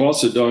 We've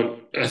also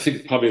done, I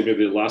think probably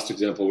maybe the last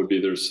example would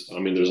be there's a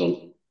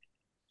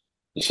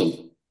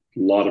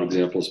lot of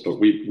examples, but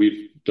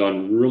we've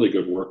done really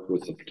good work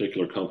with a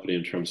particular company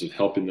in terms of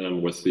helping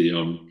them with the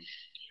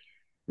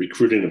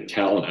recruiting of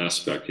talent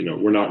aspect.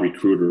 We're not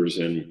recruiters,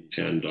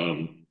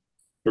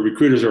 but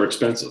recruiters are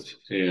expensive,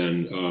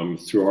 and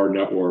through our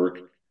network,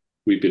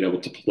 we've been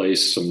able to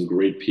place some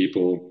great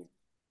people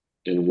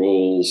in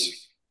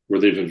roles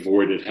where they've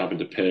avoided having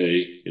to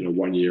pay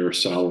 1 year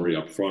salary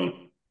up front.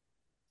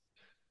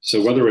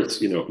 So whether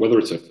it's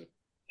a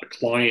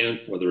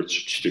client, whether it's a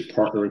strategic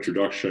partner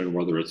introduction,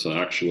 whether it's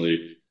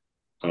actually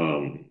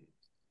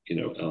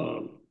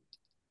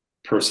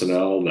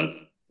personnel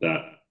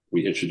that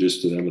we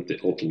introduce to them that they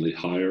ultimately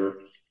hire,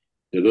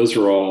 those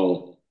are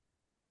all,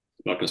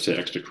 I'm not going to say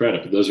extra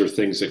credit, but those are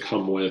things that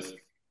come with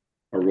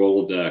a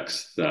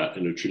Rolodex that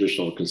in a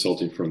traditional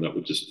consulting firm that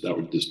would just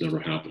never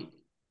happen.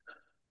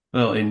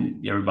 Well,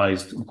 and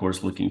everybody's, of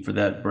course, looking for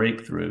that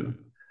breakthrough.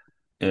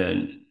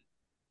 And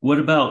what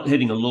about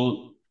hitting a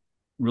little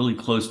really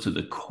close to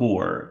the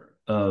core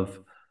of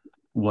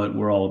what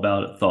we're all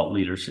about at Thought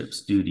Leadership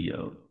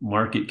Studio,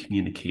 market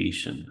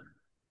communication?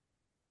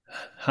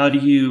 How do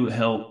you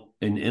help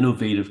an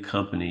innovative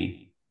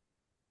company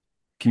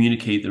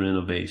communicate their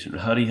innovation? Or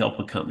how do you help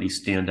a company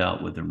stand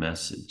out with their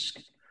message?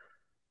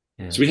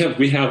 So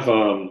we have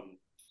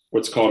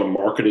what's called a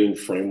marketing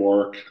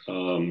framework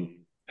kind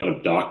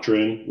of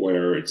doctrine,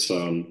 where it's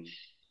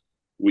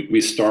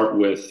we start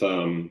with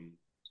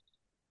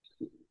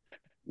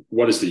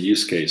what is the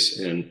use case,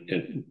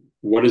 and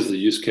what is the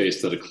use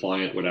case that a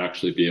client would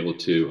actually be able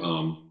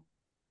to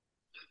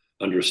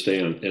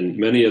understand. And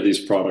many of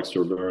these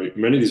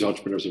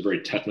entrepreneurs are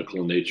very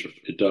technical in nature.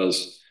 It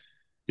does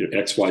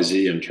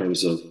XYZ in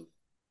terms of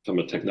from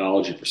a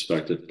technology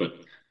perspective, but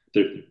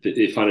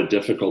they find it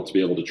difficult to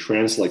be able to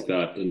translate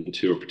that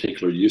into a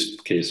particular use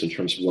case in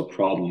terms of what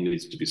problem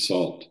needs to be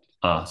solved.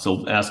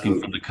 So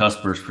asking from the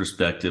customer's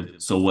perspective,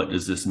 so what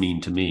does this mean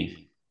to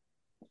me?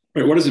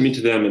 Right. What does it mean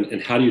to them,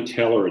 and how do you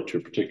tailor it to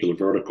a particular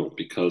vertical?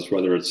 Because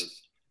whether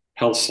it's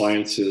health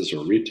sciences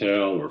or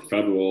retail or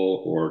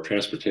federal or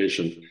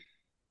transportation,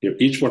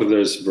 each one of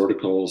those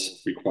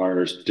verticals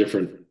requires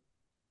different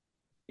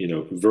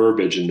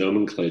verbiage and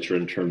nomenclature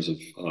in terms of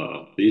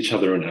they each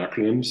have their own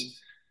acronyms,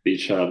 they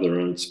each have their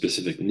own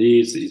specific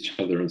needs, they each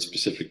have their own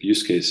specific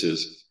use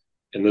cases,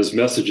 and those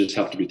messages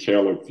have to be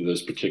tailored for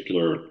those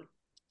particular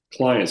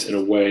clients in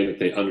a way that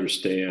they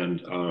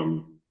understand.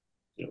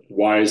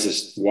 Why is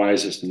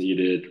this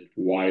needed?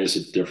 Why is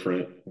it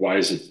different? Why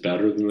is it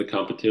better than the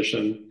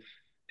competition?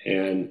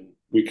 And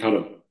we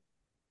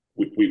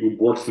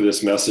work through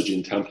this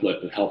messaging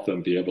template and help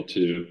them be able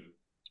to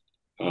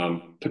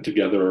put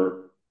together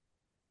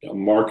a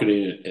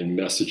marketing and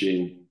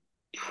messaging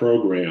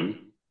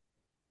program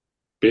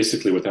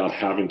basically without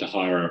having to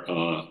hire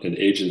an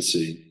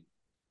agency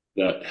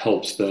that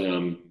helps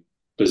them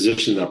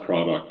position that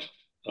product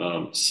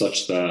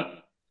such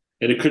that,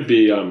 and it could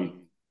be a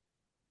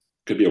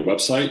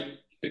website,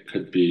 it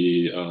could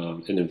be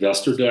an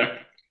investor deck,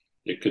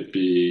 it could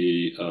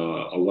be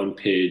a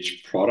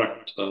one-page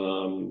product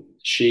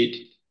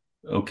sheet.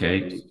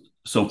 Okay.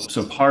 So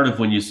part of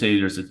when you say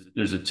there's a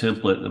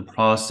template and a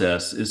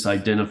process is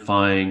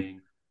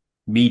identifying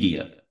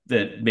media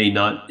that may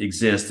not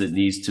exist that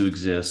needs to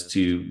exist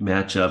to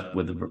match up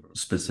with a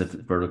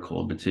specific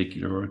vertical in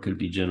particular, or it could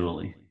be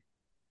generally.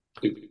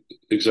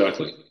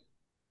 Exactly.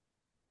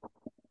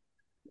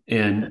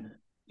 And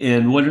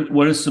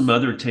what are some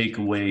other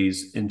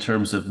takeaways in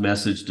terms of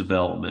message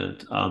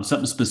development?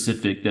 Something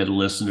specific that a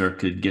listener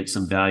could get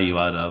some value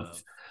out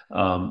of,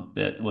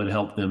 that would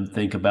help them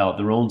think about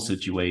their own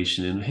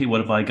situation and, hey,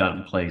 what have I got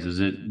in place? Is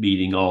it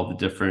meeting all the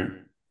different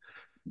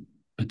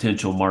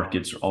potential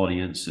markets or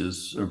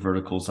audiences or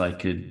verticals I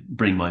could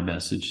bring my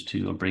message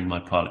to or bring my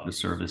product or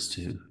service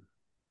to?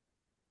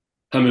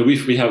 I mean,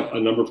 we have a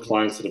number of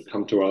clients that have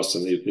come to us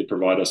and they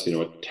provide us, a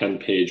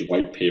 10-page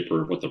white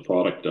paper of what the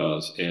product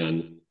does.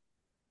 And,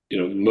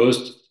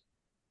 most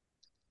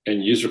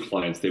end user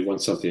clients, they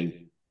want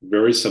something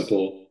very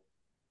simple,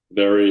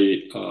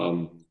 very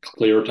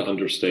clear to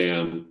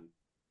understand,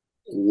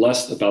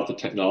 less about the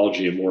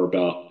technology and more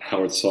about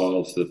how it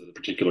solves the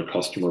particular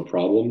customer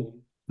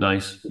problem.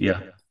 Nice.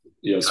 Yeah.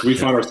 Yeah. So we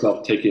find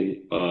ourselves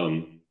taking,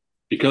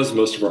 because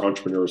most of our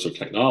entrepreneurs are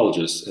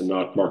technologists and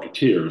not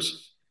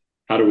marketeers,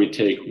 how do we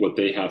take what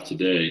they have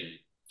today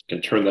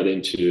and turn that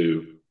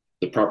into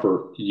the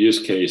proper use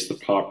case, the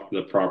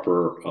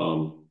proper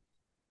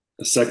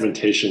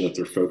segmentation that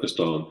they're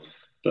focused on,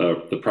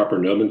 the proper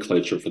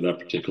nomenclature for that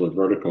particular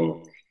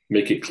vertical,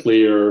 make it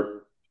clear,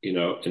 in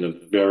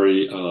a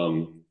very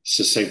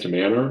succinct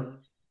manner.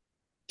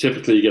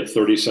 Typically, you get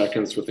 30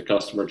 seconds with the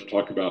customer to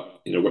talk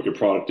about, what your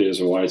product is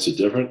and why it's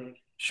different.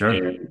 Sure.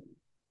 And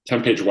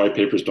 10-page white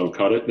papers don't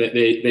cut it.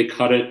 They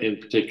cut it in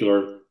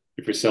particular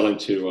if you're selling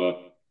to a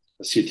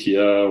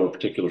CTO or a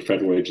particular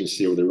federal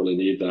agency where they really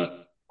need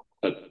that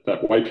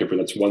white paper.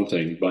 That's one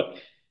thing. But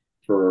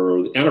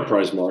for the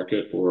enterprise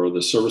market or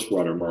the service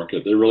provider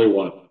market, they really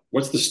want,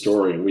 what's the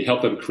story? And we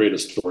help them create a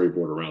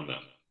storyboard around that.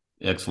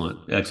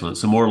 Excellent.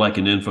 So more like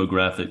an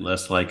infographic,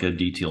 less like a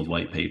detailed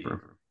white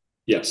paper.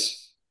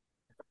 Yes.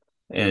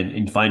 And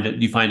you find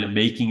it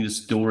making the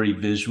story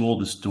visual,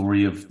 the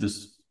story of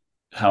this,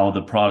 how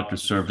the product or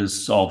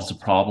service solves the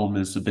problem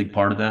is a big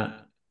part of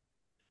that?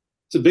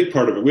 It's a big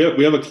part of it.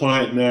 We have a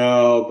client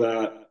now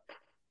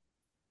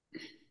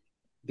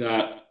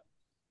that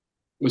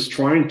was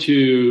trying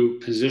to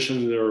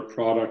position their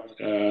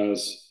product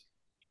as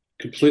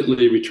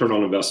completely return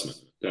on investment.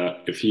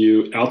 That if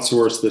you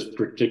outsource this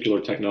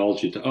particular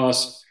technology to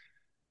us,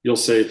 you'll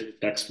save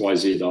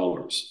XYZ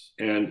dollars.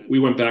 And we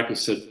went back and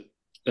said,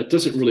 that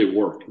doesn't really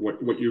work.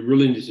 What you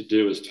really need to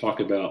do is talk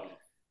about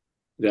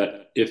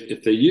that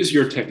if they use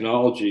your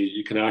technology,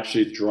 you can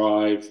actually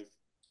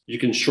you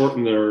can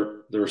shorten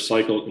their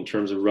cycle in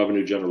terms of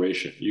revenue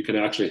generation. You can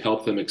actually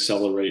help them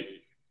accelerate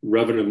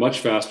revenue much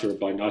faster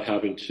by not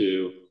having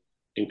to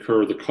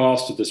incur the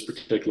cost of this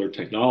particular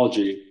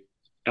technology,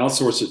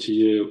 outsource it to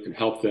you, and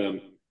help them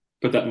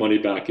put that money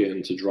back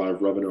in to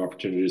drive revenue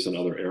opportunities in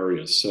other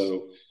areas.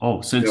 So,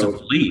 sense of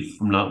relief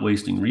from not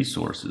wasting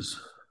resources.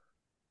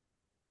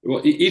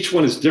 Well, each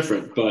one is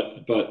different,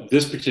 but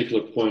this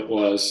particular point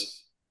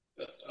was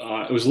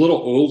it was a little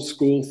old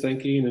school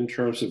thinking in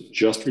terms of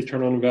just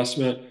return on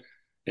investment,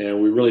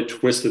 and we really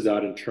twisted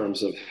that in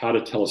terms of how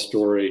to tell a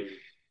story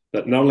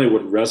that not only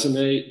would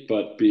resonate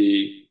but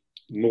be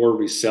more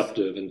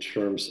receptive in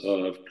terms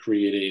of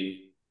creating,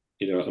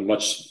 a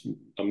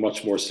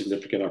much more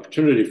significant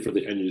opportunity for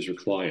the end user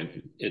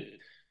client.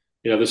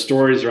 The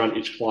stories around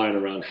each client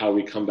around how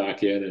we come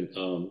back in,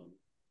 and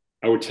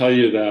I would tell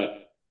you that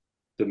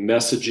the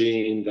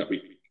messaging that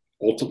we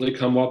ultimately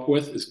come up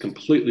with is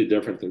completely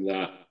different than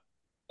that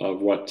of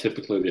what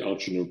typically the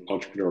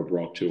entrepreneur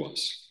brought to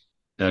us.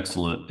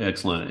 Excellent.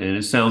 And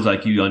it sounds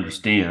like you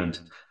understand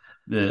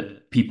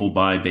that people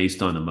buy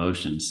based on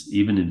emotions,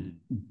 even in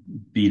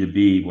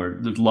B2B, where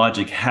the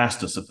logic has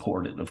to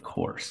support it, of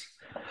course.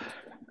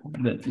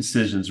 That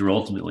decisions are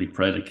ultimately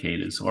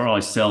predicated. So we're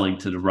always selling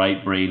to the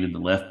right brain and the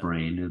left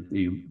brain,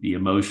 the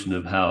emotion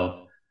of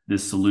how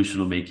this solution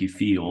will make you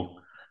feel.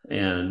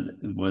 And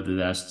whether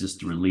that's just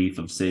the relief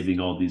of saving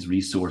all these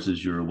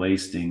resources you're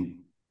wasting,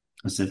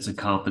 a sense of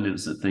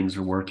confidence that things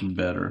are working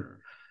better.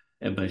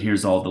 But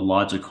here's all the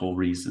logical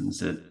reasons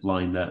that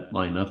line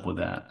up with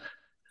that.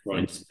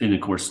 Right. And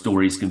of course,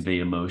 stories convey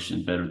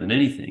emotion better than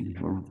anything.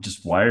 We're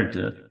just wired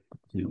to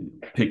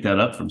pick that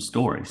up from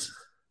stories.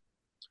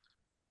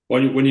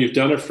 When you've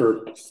done it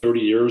for 30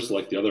 years,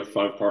 like the other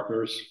 5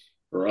 partners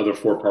or other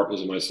 4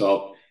 partners and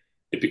myself,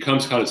 it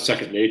becomes kind of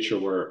second nature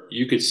where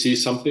you could see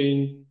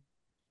something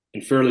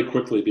and fairly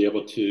quickly be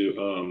able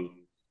to,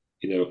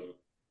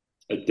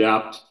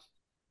 adapt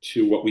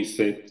to what we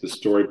think the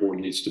storyboard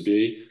needs to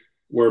be.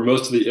 Where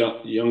most of the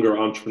younger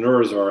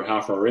entrepreneurs are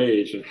half our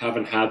age and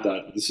haven't had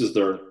that. This is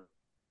their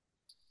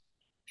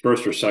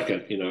first or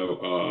second,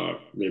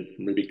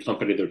 maybe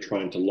company they're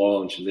trying to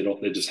launch, and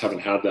they just haven't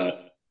had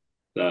that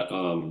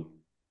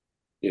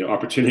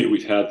opportunity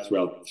we've had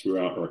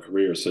throughout our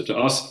career. So to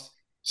us,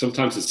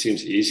 sometimes it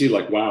seems easy,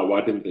 like, wow,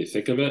 why didn't they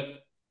think of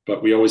it?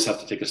 But we always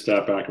have to take a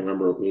step back and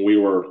remember when we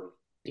were,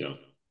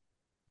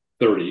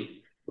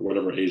 30 or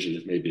whatever age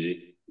it may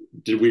be,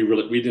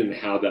 we didn't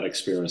have that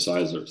experience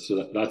either.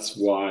 So that's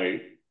the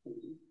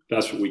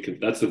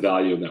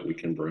value that we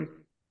can bring.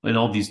 And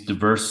all these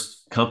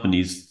diverse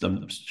companies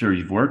I'm sure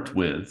you've worked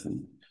with,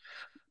 and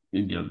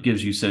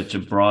gives you such a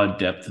broad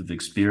depth of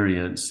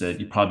experience that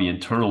you probably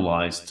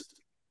internalized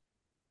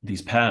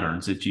these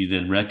patterns that you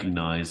then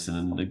recognize,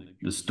 and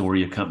the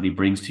story a company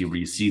brings to you, where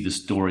you see the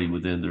story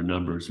within their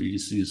numbers, or you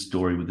see the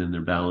story within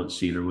their balance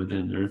sheet or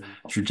within their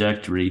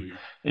trajectory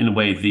in a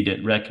way they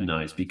didn't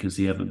recognize because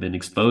they haven't been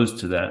exposed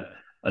to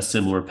a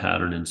similar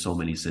pattern in so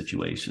many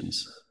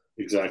situations.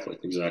 Exactly.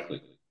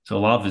 So a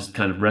lot of it's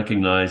kind of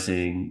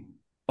recognizing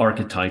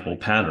archetypal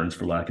patterns,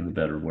 for lack of a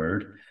better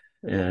word,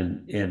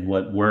 and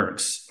what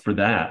works for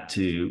that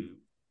to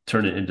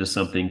turn it into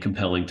something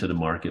compelling to the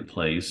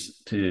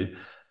marketplace, to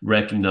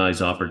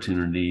recognize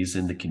opportunities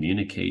and to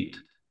communicate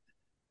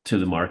to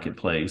the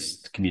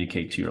marketplace, to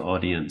communicate to your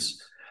audience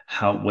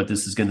what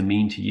this is going to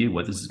mean to you,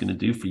 what this is going to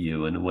do for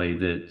you in a way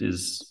that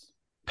is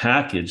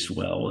packaged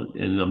well.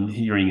 And I'm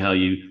hearing how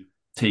you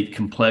take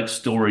complex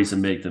stories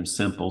and make them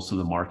simple so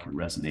the market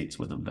resonates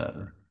with them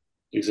better.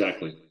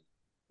 Exactly.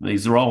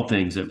 These are all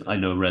things that I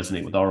know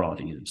resonate with our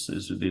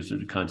audiences. These are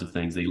the kinds of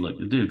things they look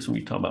to do. So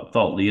when we talk about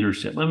thought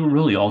leadership, we're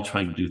really all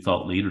trying to do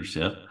thought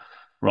leadership.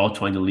 We're all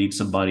trying to lead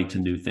somebody to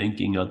new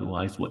thinking.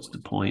 Otherwise, what's the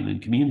point in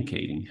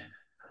communicating,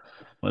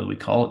 whether we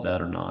call it that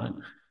or not?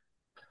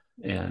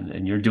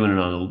 And you're doing it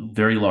on a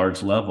very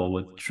large level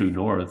with True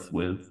North,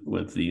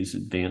 with these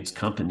advanced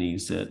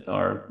companies that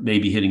are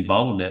maybe hitting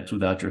bottlenecks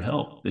without your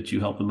help, that you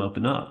help them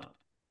open up.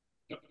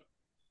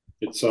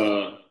 It's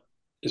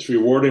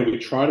rewarding. We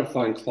try to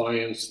find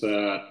clients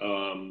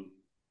that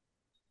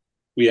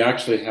we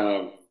actually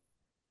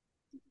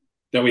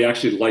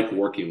like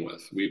working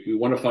with. We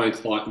want to find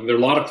clients. There are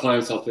a lot of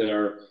clients out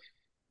there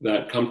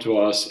that come to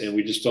us and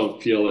we just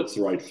don't feel it's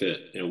the right fit.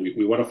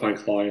 We want to find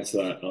clients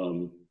that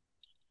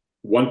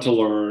want to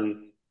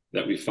learn,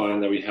 that we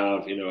find that we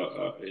have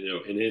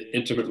an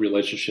intimate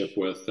relationship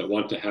with, that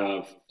want to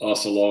have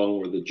us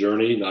along with the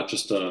journey, not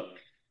just a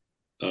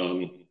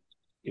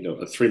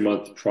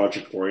 3-month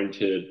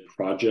project-oriented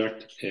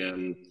project,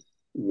 and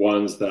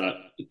ones that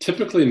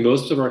typically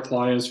most of our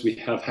clients we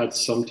have had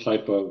some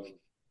type of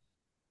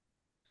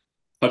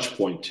touch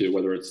point to,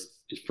 whether it's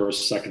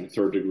first, second,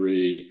 third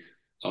degree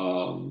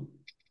of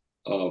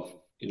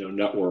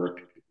network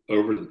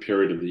over the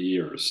period of the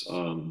years.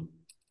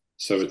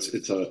 So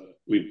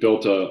we've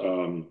built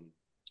I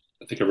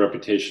think a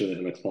reputation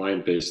and a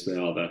client base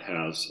now that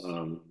has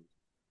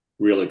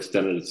really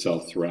extended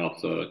itself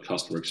throughout the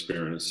customer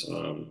experience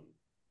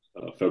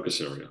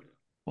focus area.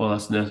 Well,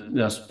 that's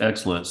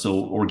excellent.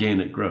 So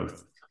organic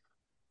growth.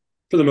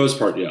 For the most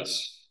part,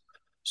 yes.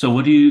 So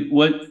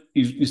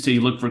you say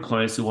you look for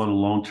clients who want a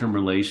long-term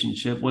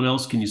relationship. What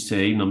else can you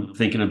say? And I'm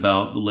thinking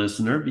about the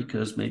listener,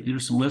 because maybe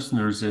there's some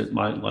listeners that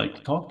might like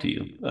to talk to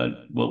you.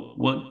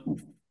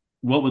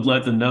 What would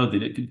let them know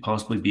that it could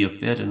possibly be a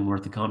fit and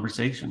worth a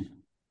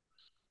conversation?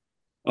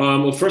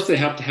 Well, first they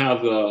have to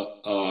have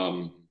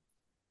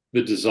the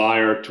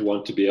desire to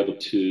want to be able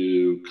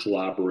to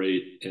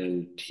collaborate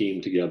and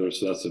team together.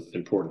 So that's an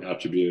important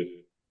attribute.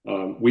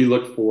 We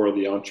look for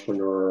the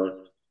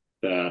entrepreneur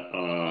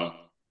that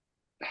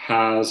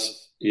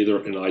has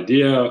either an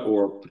idea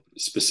or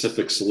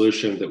specific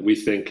solution that we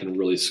think can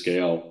really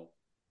scale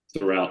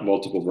throughout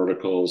multiple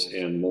verticals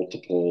and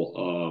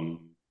multiple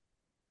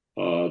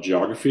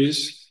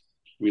geographies.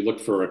 We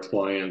look for a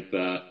client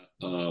that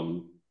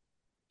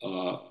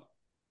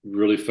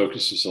really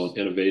focuses on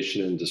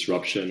innovation and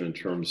disruption in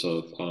terms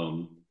of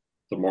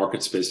the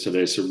market space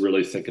today. So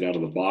really thinking out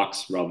of the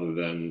box rather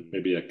than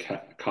maybe a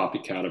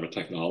copycat of a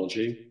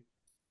technology.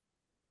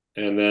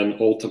 And then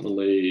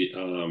ultimately,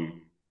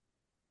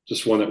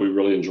 just one that we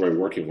really enjoy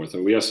working with.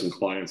 And we have some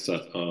clients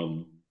that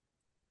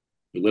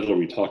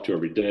we talk to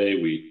every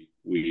day.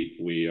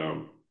 We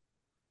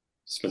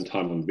spend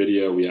time on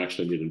video. We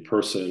actually meet in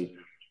person.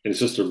 And it's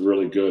just a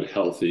really good,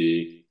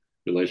 healthy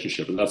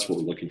relationship. And that's what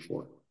we're looking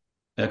for.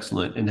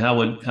 Excellent. And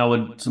how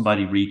would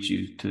somebody reach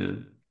you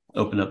to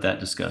open up that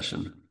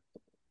discussion?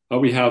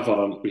 We have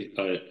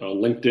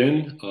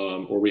LinkedIn,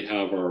 or we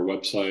have our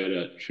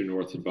website at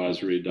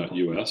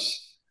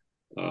truenorthadvisory.us.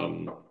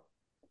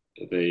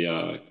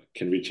 They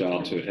can reach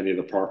out to any of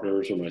the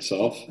partners or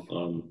myself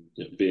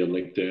via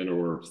LinkedIn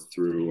or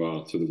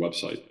through the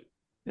website.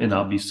 And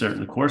I'll be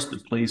certain, of course, to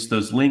place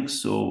those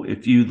links. So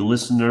if you, the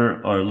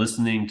listener, are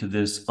listening to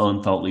this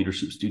on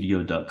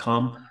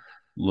thoughtleadershipstudio.com,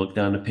 look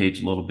down the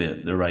page a little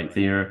bit. They're right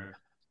there.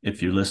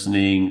 If you're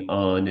listening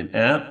on an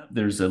app,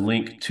 there's a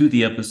link to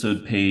the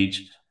episode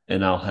page,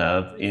 and I'll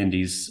have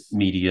Andy's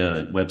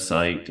media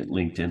website and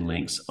LinkedIn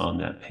links on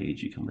that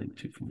page you can link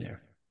to from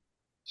there.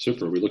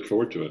 Super. We look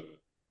forward to it.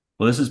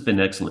 Well, this has been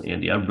excellent,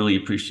 Andy. I really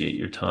appreciate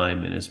your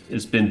time, and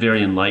it's been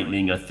very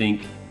enlightening. I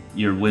think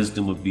your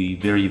wisdom would be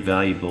very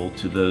valuable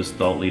to those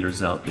thought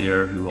leaders out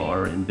there who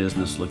are in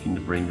business looking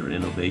to bring their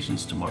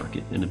innovations to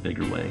market in a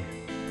bigger way.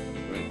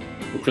 Right.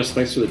 Well, Chris,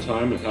 thanks for the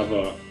time, and have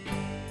a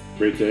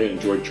great day.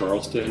 Enjoy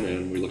Charleston,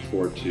 and we look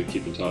forward to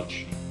keep in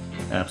touch.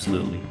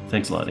 Absolutely.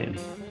 Thanks a lot, Andy.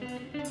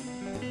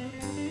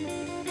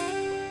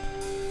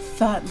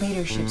 Thought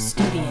Leadership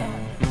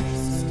Studio.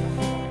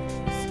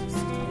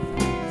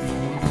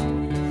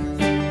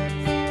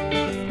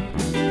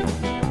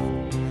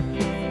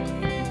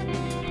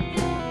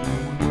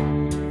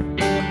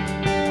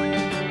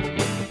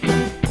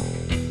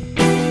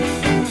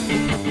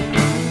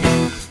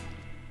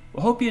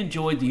 I hope you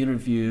enjoyed the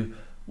interview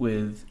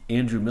with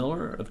Andrew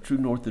Miller of True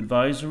North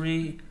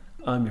Advisory.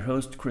 I'm your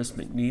host, Chris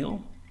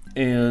McNeil,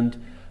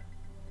 and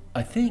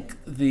I think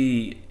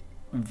the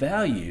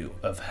value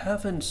of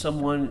having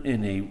someone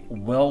in a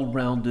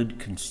well-rounded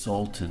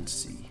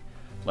consultancy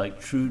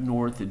like True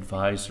North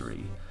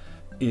Advisory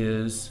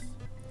is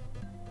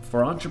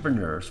for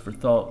entrepreneurs, for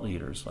thought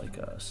leaders like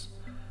us,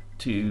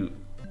 to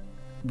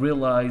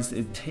realize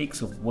it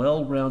takes a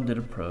well-rounded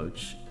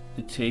approach.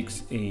 It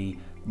takes a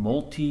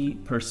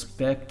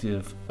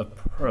multi-perspective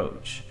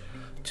approach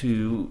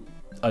to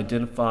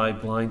identify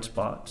blind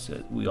spots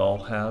that we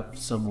all have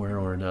somewhere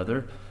or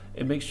another,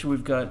 and make sure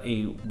we've got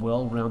a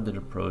well-rounded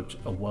approach,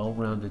 a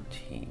well-rounded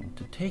team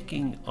to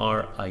taking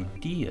our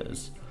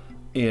ideas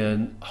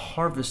and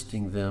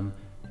harvesting them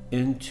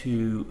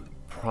into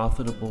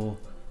profitable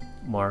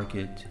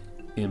market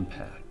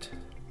impact.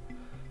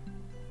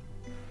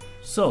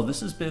 So this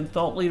has been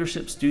Thought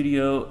Leadership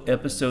Studio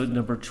episode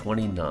number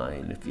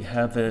 29. If you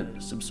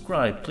haven't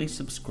subscribed, please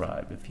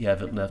subscribe. If you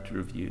haven't left a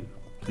review,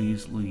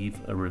 please leave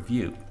a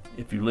review.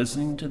 If you're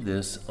listening to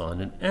this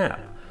on an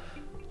app,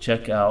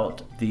 check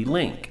out the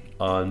link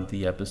on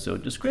the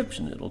episode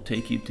description. It'll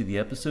take you to the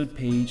episode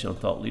page on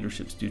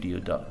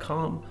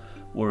thoughtleadershipstudio.com,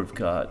 where we've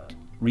got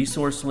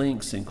resource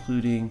links,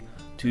 including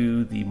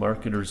to the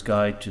Marketer's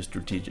Guide to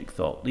Strategic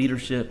Thought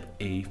Leadership,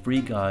 a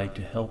free guide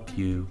to help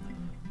you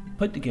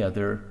put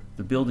together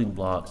the building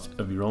blocks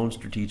of your own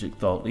strategic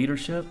thought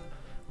leadership,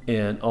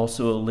 and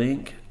also a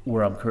link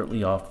where I'm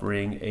currently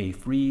offering a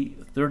free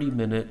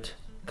 30-minute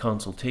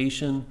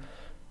consultation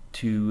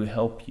to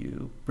help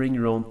you bring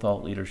your own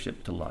thought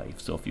leadership to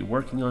life. So if you're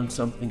working on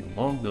something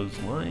along those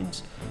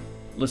lines,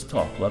 let's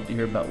talk. Love to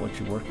hear about what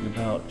you're working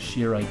about,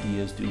 share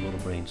ideas, do a little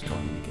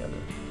brainstorming together.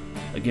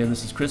 Again,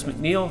 this is Chris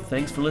McNeil.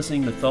 Thanks for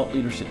listening to Thought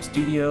Leadership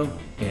Studio,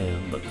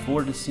 and look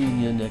forward to seeing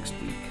you next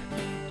week.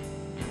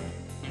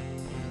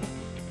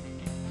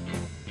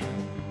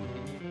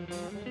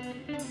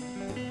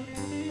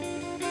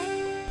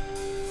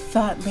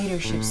 Thought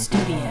Leadership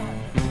Studio.